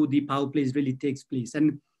how the power plays really takes place.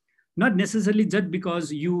 And not necessarily just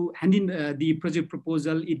because you hand in the project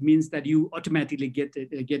proposal, it means that you automatically get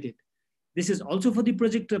it. This is also for the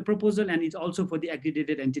project proposal, and it's also for the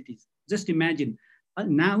accredited entities. Just imagine,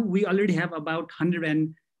 now we already have about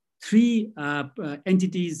 103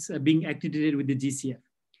 entities being accredited with the GCF.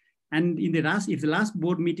 And in the last, if the last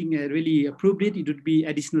board meeting really approved it, it would be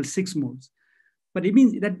additional 6 more. But it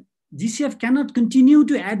means that GCF cannot continue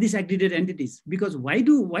to add these accredited entities, because why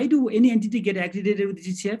do any entity get accredited with the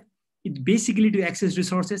GCF? It's basically to access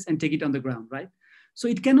resources and take it on the ground, right? So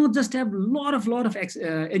it cannot just have a lot of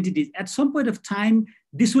entities. At some point of time,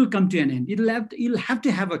 this will come to an end. You'll have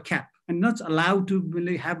to have a cap and not allowed to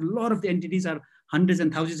really have a lot of the entities, or hundreds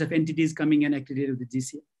and thousands of entities coming and accredited with the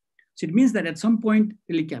GCF. So it means that at some point,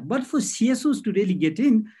 really cap. But for CSOs to really get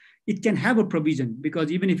in, it can have a provision,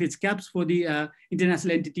 because even if it's caps for the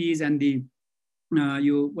international entities and the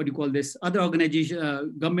other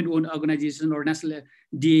organization, government-owned organization or national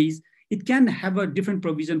DAs, it can have a different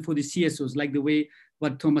provision for the CSOs, like the way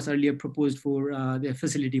what Thomas earlier proposed for the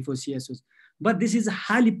facility for CSOs. But this is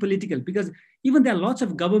highly political, because even there are lots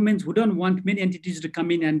of governments who don't want many entities to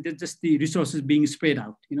come in and just the resources being spread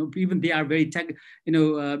out. Even they are very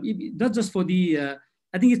not just for the.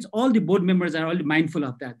 I think it's all the board members are all mindful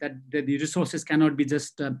of that the resources cannot be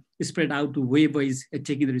just spread out to whoever is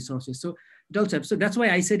taking the resources. So it also helps. So that's why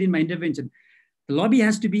I said in my intervention, the lobby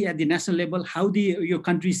has to be at the national level, how your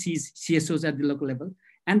country sees CSOs at the local level,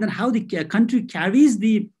 and then how the country carries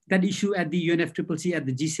that issue at the UNFCCC at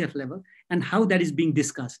the GCF level, and how that is being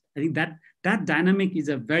discussed. I think that dynamic is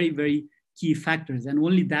a very, very key factor, and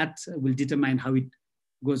only that will determine how it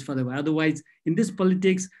goes further. Otherwise, in this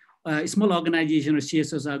politics, small organizations or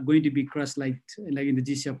CSOs are going to be crushed like in the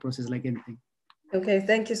GCF process, like anything. Okay,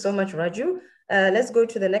 thank you so much, Raju. Let's go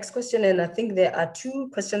to the next question. And I think there are 2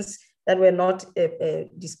 questions that were not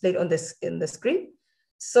displayed on in the screen.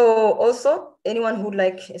 So also, anyone who'd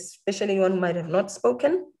like, especially anyone who might have not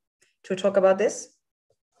spoken, to talk about this?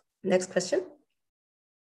 Next question.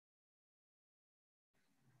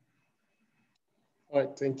 All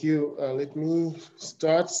right, thank you. Let me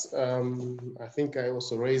start. I think I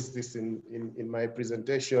also raised this in my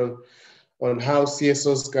presentation on how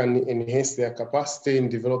CSOs can enhance their capacity in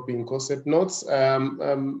developing concept notes.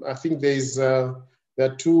 I think there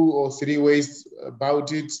are 2 or 3 ways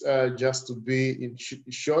about it, just to be in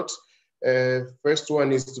short. First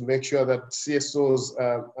one is to make sure that CSOs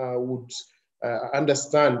would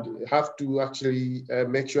have to actually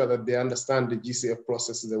make sure that they understand the GCF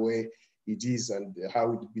process the way it is and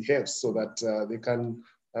how it behaves, so that they can,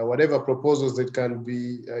 whatever proposals that can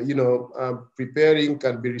be, preparing,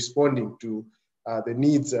 can be responding to the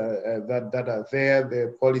needs that are there,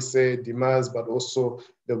 the policy demands, but also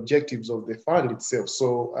the objectives of the fund itself.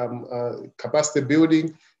 So capacity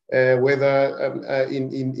building, whether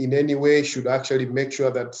in any way, should actually make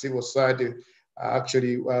sure that civil society are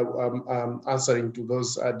actually answering to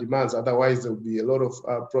those demands. Otherwise, there will be a lot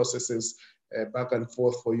of processes back and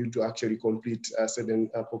forth for you to actually complete certain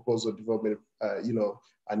proposal development,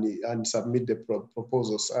 and submit the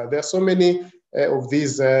proposals. There are so many of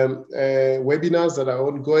these webinars that are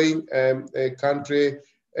ongoing, country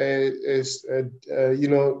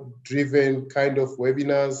driven kind of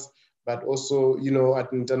webinars, but also,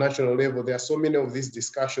 at international level, there are so many of these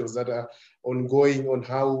discussions that are ongoing on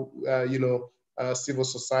how, civil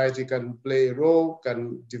society can play a role,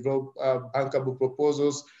 can develop bankable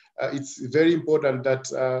proposals, it's very important that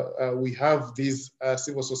we have these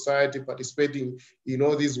civil society participating in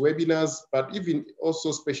all these webinars, but even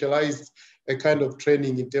also specialized a kind of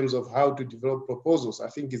training in terms of how to develop proposals. I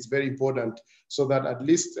think it's very important so that at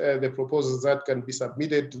least the proposals that can be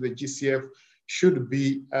submitted to the GCF should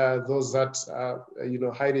be those that are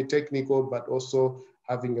highly technical, but also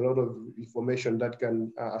having a lot of information that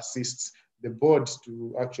can assist the board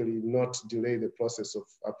to actually not delay the process of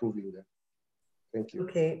approving them. Thank you.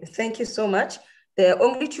 Okay, thank you so much. There are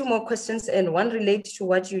only 2 more questions, and one relates to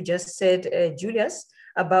what you just said, Julius,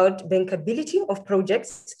 about bankability of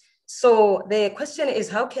projects. So the question is,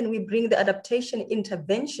 how can we bring the adaptation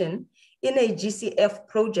intervention in a GCF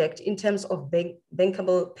project in terms of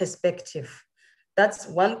bankable perspective? That's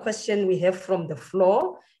one question we have from the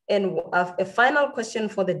floor. And a final question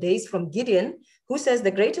for the days from Gideon, who says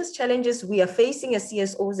the greatest challenges we are facing as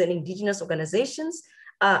CSOs and indigenous organizations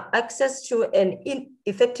are access to an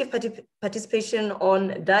effective participation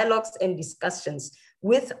on dialogues and discussions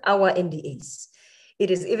with our NDAs.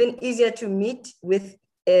 It is even easier to meet with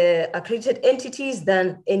accredited entities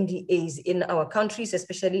than NDAs in our countries,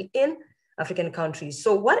 especially in African countries.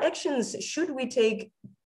 So what actions should be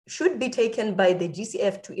taken by the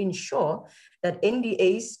GCF to ensure that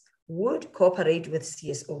NDAs would cooperate with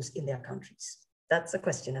CSOs in their countries? That's the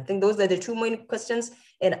question. I think those are the 2 main questions.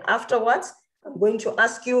 And afterwards, I'm going to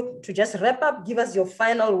ask you to just wrap up, give us your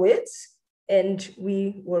final words, and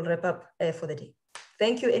we will wrap up for the day.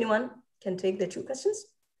 Thank you. Anyone can take the 2 questions?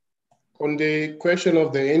 On the question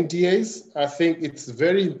of the NDAs, I think it's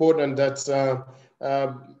very important that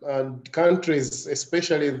countries,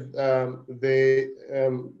 especially the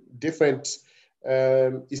different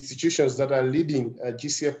institutions that are leading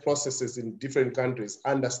GCF processes in different countries,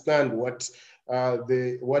 understand what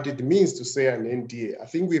it means to say an NDA. I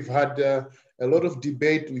think we've had a lot of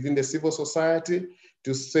debate within the civil society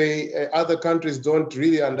to say other countries don't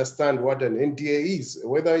really understand what an NDA is,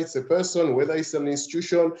 whether it's a person, whether it's an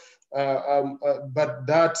institution, but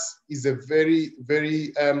that is a very,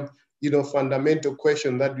 very fundamental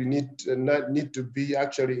question that we need to be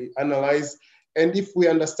actually analyzed. And if we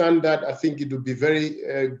understand that, I think it would be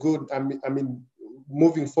very good. I mean,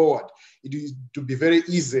 moving forward, it is to be very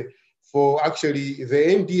easy for actually the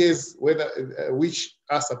NDAs, which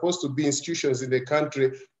are supposed to be institutions in the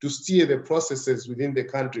country, to steer the processes within the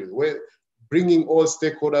country, where bringing all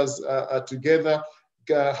stakeholders together,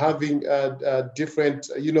 having different,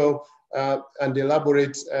 and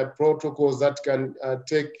elaborate protocols that can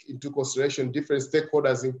take into consideration different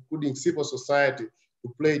stakeholders, including civil society,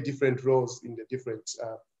 to play different roles in the different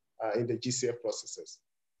in the GCF processes.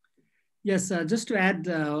 Yes, just to add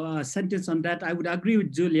a sentence on that, I would agree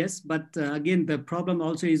with Julius, but again, the problem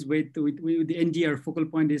also is with the NDA focal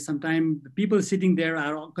point is sometimes the people sitting there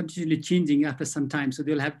are continually changing after some time. So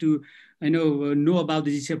they'll have to know about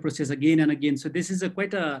the GCF process again and again. So this is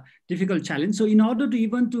quite a difficult challenge. So in order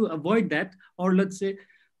to avoid that, or let's say,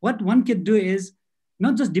 what one can do is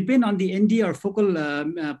not just depend on the NDA or focal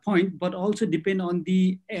point, but also depend on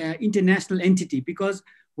the international entity, because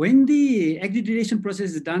when the accreditation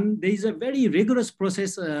process is done, there is a very rigorous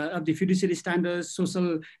process of the fiduciary standards,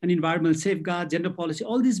 social and environmental safeguards, gender policy,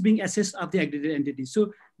 all these being assessed of the accredited entities.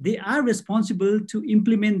 So they are responsible to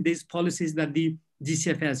implement these policies that the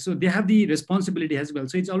GCF has. So they have the responsibility as well.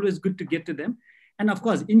 So it's always good to get to them. And of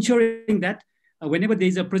course, ensuring that whenever there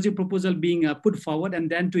is a project proposal being put forward, and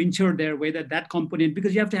then to ensure there whether that component,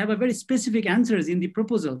 because you have to have a very specific answers in the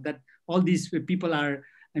proposal that all these people are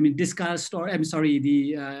discussed, or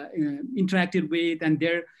interacted with, and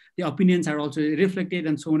the opinions are also reflected,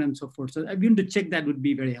 and so on and so forth. So I'm going to check that would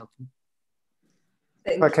be very helpful.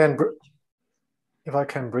 If I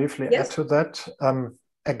can briefly Yes. add to that,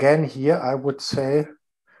 again here I would say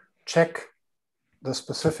check the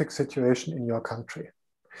specific situation in your country.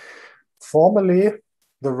 Formally,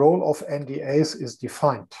 the role of NDAs is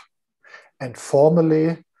defined, and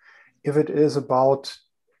formally, if it is about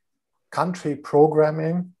country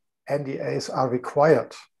programming, NDAs are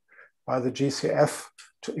required by the GCF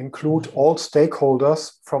to include all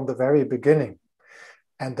stakeholders from the very beginning.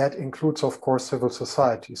 And that includes, of course, civil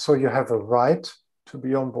society. So you have a right to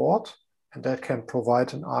be on board, and that can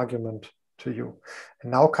provide an argument to you.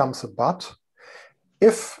 And now comes a but.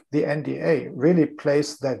 If the NDA really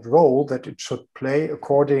plays that role that it should play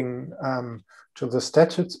according to the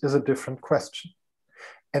statutes is a different question.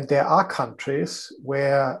 And there are countries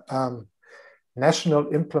where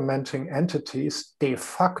national implementing entities de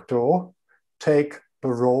facto take the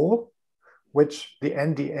role which the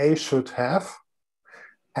NDA should have.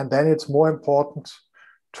 And then it's more important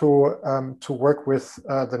to work with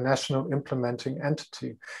the national implementing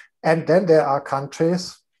entity. And then there are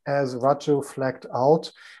countries, as Raju flagged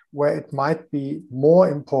out, where it might be more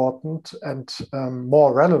important and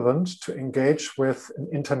more relevant to engage with an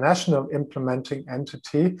international implementing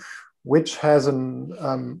entity which has an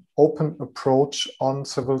open approach on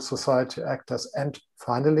civil society actors. And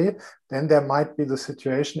finally, then there might be the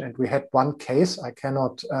situation, and we had one case, I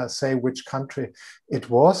cannot say which country it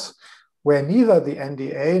was, where neither the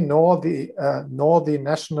NDA nor the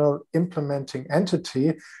national implementing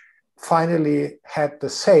entity finally had the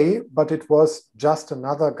say, but it was just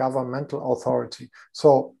another governmental authority.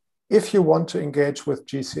 So if you want to engage with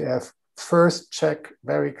GCF, first check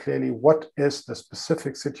very clearly what is the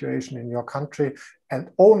specific situation in your country, and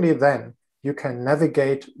only then you can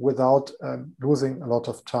navigate without losing a lot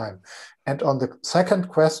of time. And on the second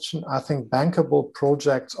question, I think bankable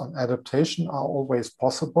projects on adaptation are always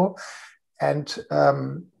possible. And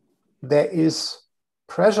there is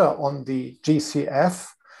pressure on the GCF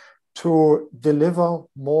to deliver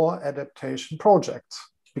more adaptation projects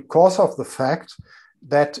because of the fact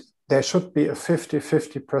that there should be a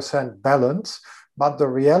 50-50% balance, but the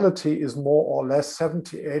reality is more or less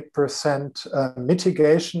 78%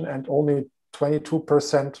 mitigation and only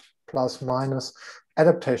 22% plus minus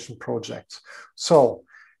adaptation projects. So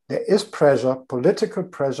there is pressure, political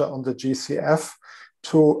pressure on the GCF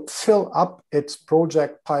to fill up its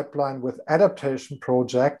project pipeline with adaptation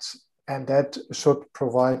projects, and that should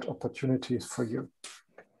provide opportunities for you.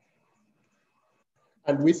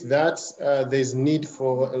 And with that, there's need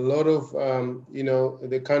for a lot of,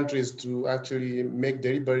 the countries to actually make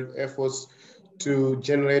deliberate efforts to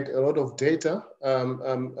generate a lot of data,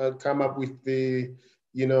 come up with the,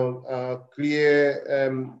 clear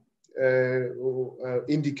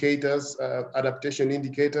indicators, adaptation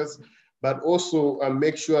indicators, but also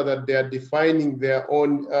make sure that they are defining their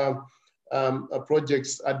own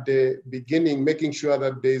projects at the beginning, making sure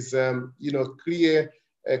that there's, clear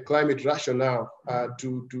climate rationale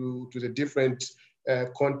to the different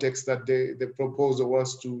contexts that the proposer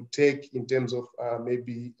wants to take in terms of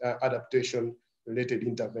maybe adaptation-related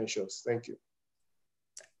interventions. Thank you.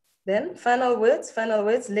 Then final words.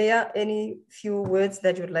 Leia, any few words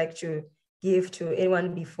that you'd like to give to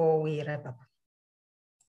anyone before we wrap up?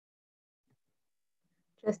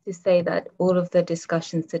 Just to say that all of the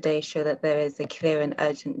discussions today show that there is a clear and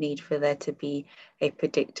urgent need for there to be a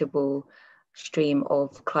predictable stream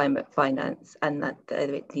of climate finance, and that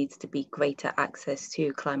there needs to be greater access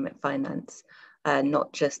to climate finance,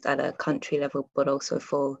 not just at a country level, but also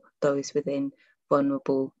for those within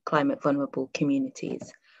climate vulnerable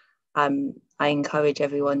communities. I encourage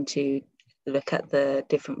everyone to look at the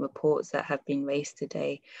different reports that have been raised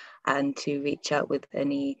today and to reach out with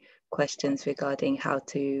any questions regarding how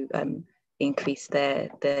to increase their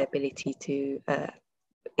ability to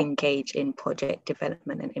engage in project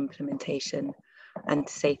development and implementation, and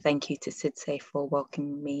to say thank you to CIDSE for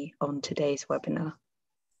welcoming me on today's webinar.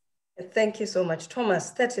 Thank you so much.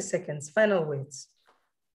 Thomas, 30 seconds, final words.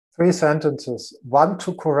 3 sentences. One,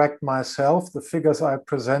 to correct myself, the figures I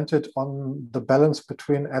presented on the balance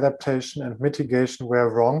between adaptation and mitigation were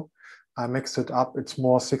wrong. I mixed it up, it's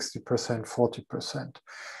more 60%, 40%.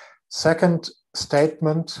 Second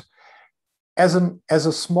statement, as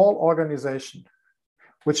a small organization,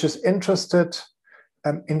 which is interested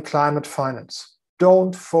in climate finance,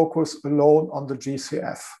 don't focus alone on the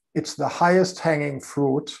GCF. It's the highest hanging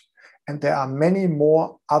fruit, and there are many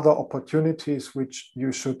more other opportunities which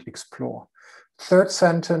you should explore. Third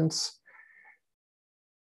sentence,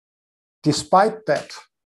 despite that,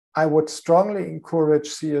 I would strongly encourage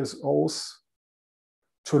CSOs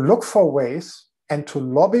to look for ways and to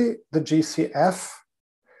lobby the GCF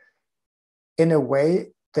in a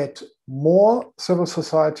way that more civil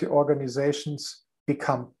society organizations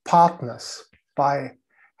become partners by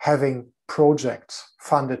having projects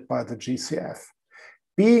funded by the GCF.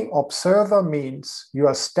 Being observer means you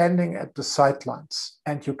are standing at the sidelines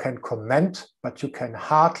and you can comment, but you can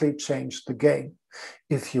hardly change the game.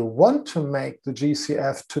 If you want to make the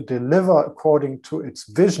GCF to deliver according to its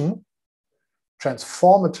vision,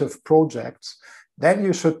 transformative projects, then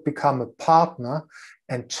you should become a partner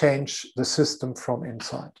and change the system from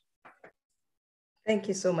inside. Thank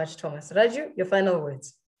you so much, Thomas. Raju, your final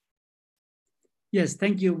words. Yes,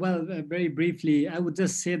 thank you. Well, very briefly, I would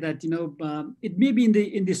just say that it may be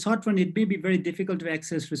in the short run, it may be very difficult to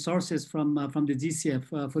access resources from the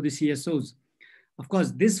GCF for the CSOs. Of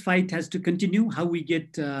course, this fight has to continue. How we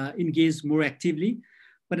get engaged more actively,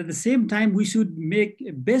 but at the same time, we should make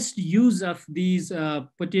best use of these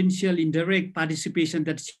potential indirect participation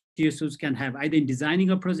that CSOs can have, either in designing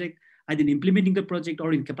a project, either in implementing the project,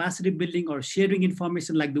 or in capacity building, or sharing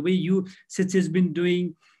information like the way CIDSE has been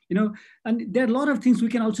doing, and there are a lot of things we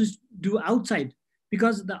can also do outside,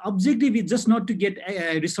 because the objective is just not to get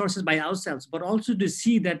resources by ourselves, but also to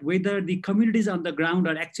see that whether the communities on the ground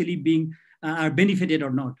are actually being are benefited or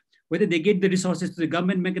not, whether they get the resources to the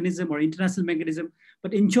government mechanism or international mechanism,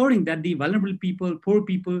 but ensuring that the vulnerable people, poor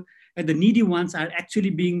people, and the needy ones are actually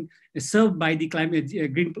being served by the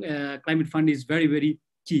Green Climate Fund is very, very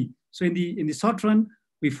key. So in the short run,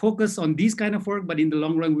 we focus on these kind of work, but in the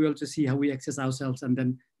long run, we also see how we access ourselves and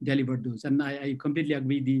then deliver those. And I completely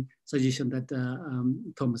agree with the suggestion that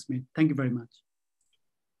Thomas made. Thank you very much.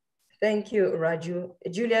 Thank you, Raju.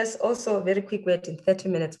 Julius, also a very quick word in 30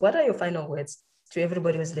 minutes. What are your final words to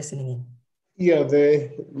everybody who's listening in? Yeah,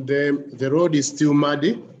 the road is still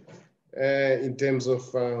muddy in terms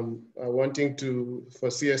of wanting for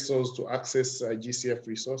CSOs to access GCF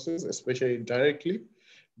resources, especially directly.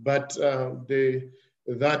 But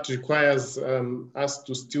that requires us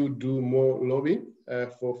to still do more lobbying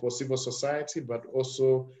for civil society, but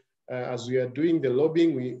also as we are doing the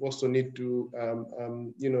lobbying, we also need to,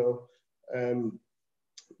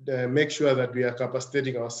 make sure that we are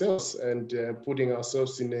capacitating ourselves and putting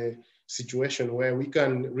ourselves in a situation where we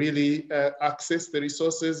can really access the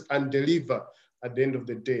resources and deliver at the end of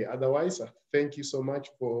the day. Otherwise, thank you so much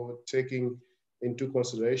for taking into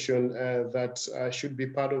consideration that I should be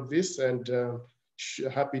part of this, and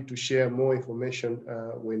happy to share more information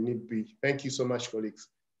when need be. Thank you so much, colleagues.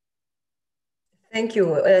 Thank you.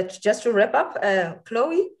 Just to wrap up,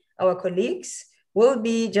 Chloe, our colleagues, will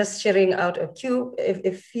be just sharing out a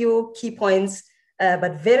few key points,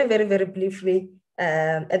 but very, very, very briefly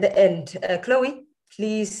at the end. Chloe,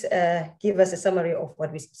 please give us a summary of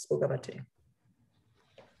what we spoke about today.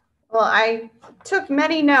 Well, I took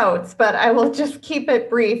many notes, but I will just keep it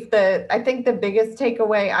brief. I think the biggest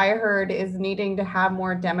takeaway I heard is needing to have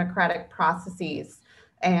more democratic processes,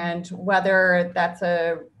 and whether that's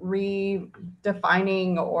a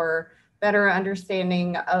redefining or better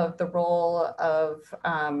understanding of the role of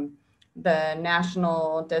the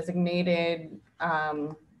national designated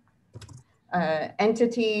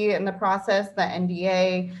entity in the process, the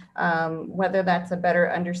NDA, whether that's a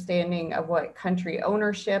better understanding of what country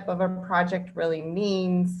ownership of a project really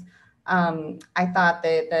means. I thought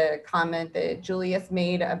that the comment that Julius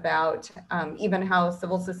made about even how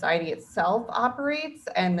civil society itself operates,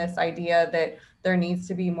 and this idea that there needs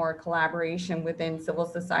to be more collaboration within civil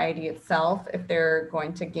society itself if they're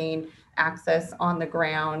going to gain access on the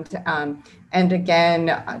ground. And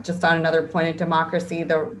again, just on another point of democracy,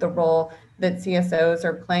 the role that CSOs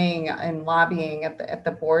are playing in lobbying at the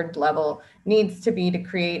board level needs to be to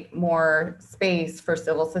create more space for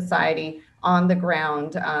civil society on the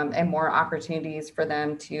ground and more opportunities for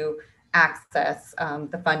them to access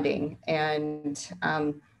the funding. And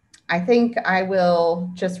I think I will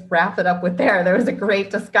just wrap it up with there. There was a great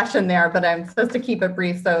discussion there, but I'm supposed to keep it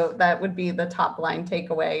brief. So that would be the top line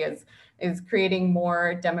takeaway is creating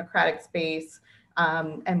more democratic space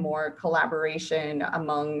and more collaboration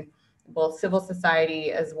among both civil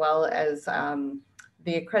society as well as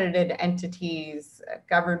the accredited entities,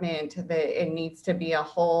 government, that it needs to be a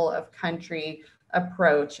whole of country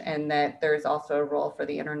approach, and that there's also a role for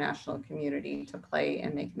the international community to play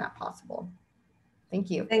in making that possible. Thank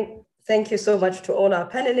you. Thank you so much to all our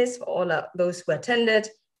panelists, for all those who attended.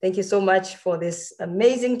 Thank you so much for this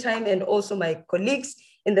amazing time, and also my colleagues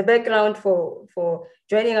in the background for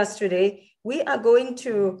joining us today. We are going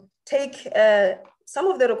to take some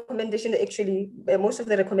of the recommendations, actually, most of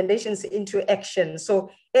the recommendations into action. So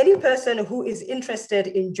any person who is interested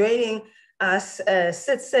in joining us,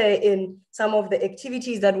 CIDSE, in some of the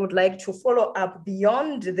activities that would like to follow up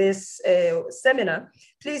beyond this seminar,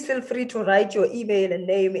 please feel free to write your email and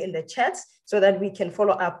name in the chat so that we can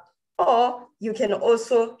follow up. Or you can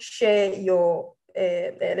also share your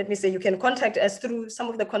let me say, you can contact us through some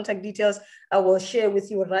of the contact details I will share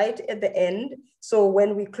with you right at the end. So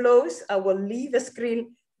when we close, I will leave a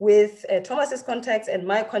screen with Thomas's contacts and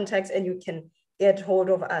my contacts, and you can get hold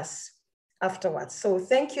of us afterwards. So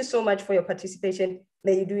thank you so much for your participation.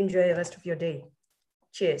 May you do enjoy the rest of your day.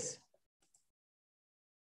 Cheers.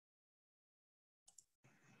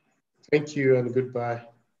 Thank you and goodbye.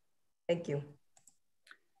 Thank you.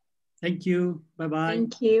 Thank you. Bye-bye.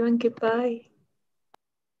 Thank you and goodbye.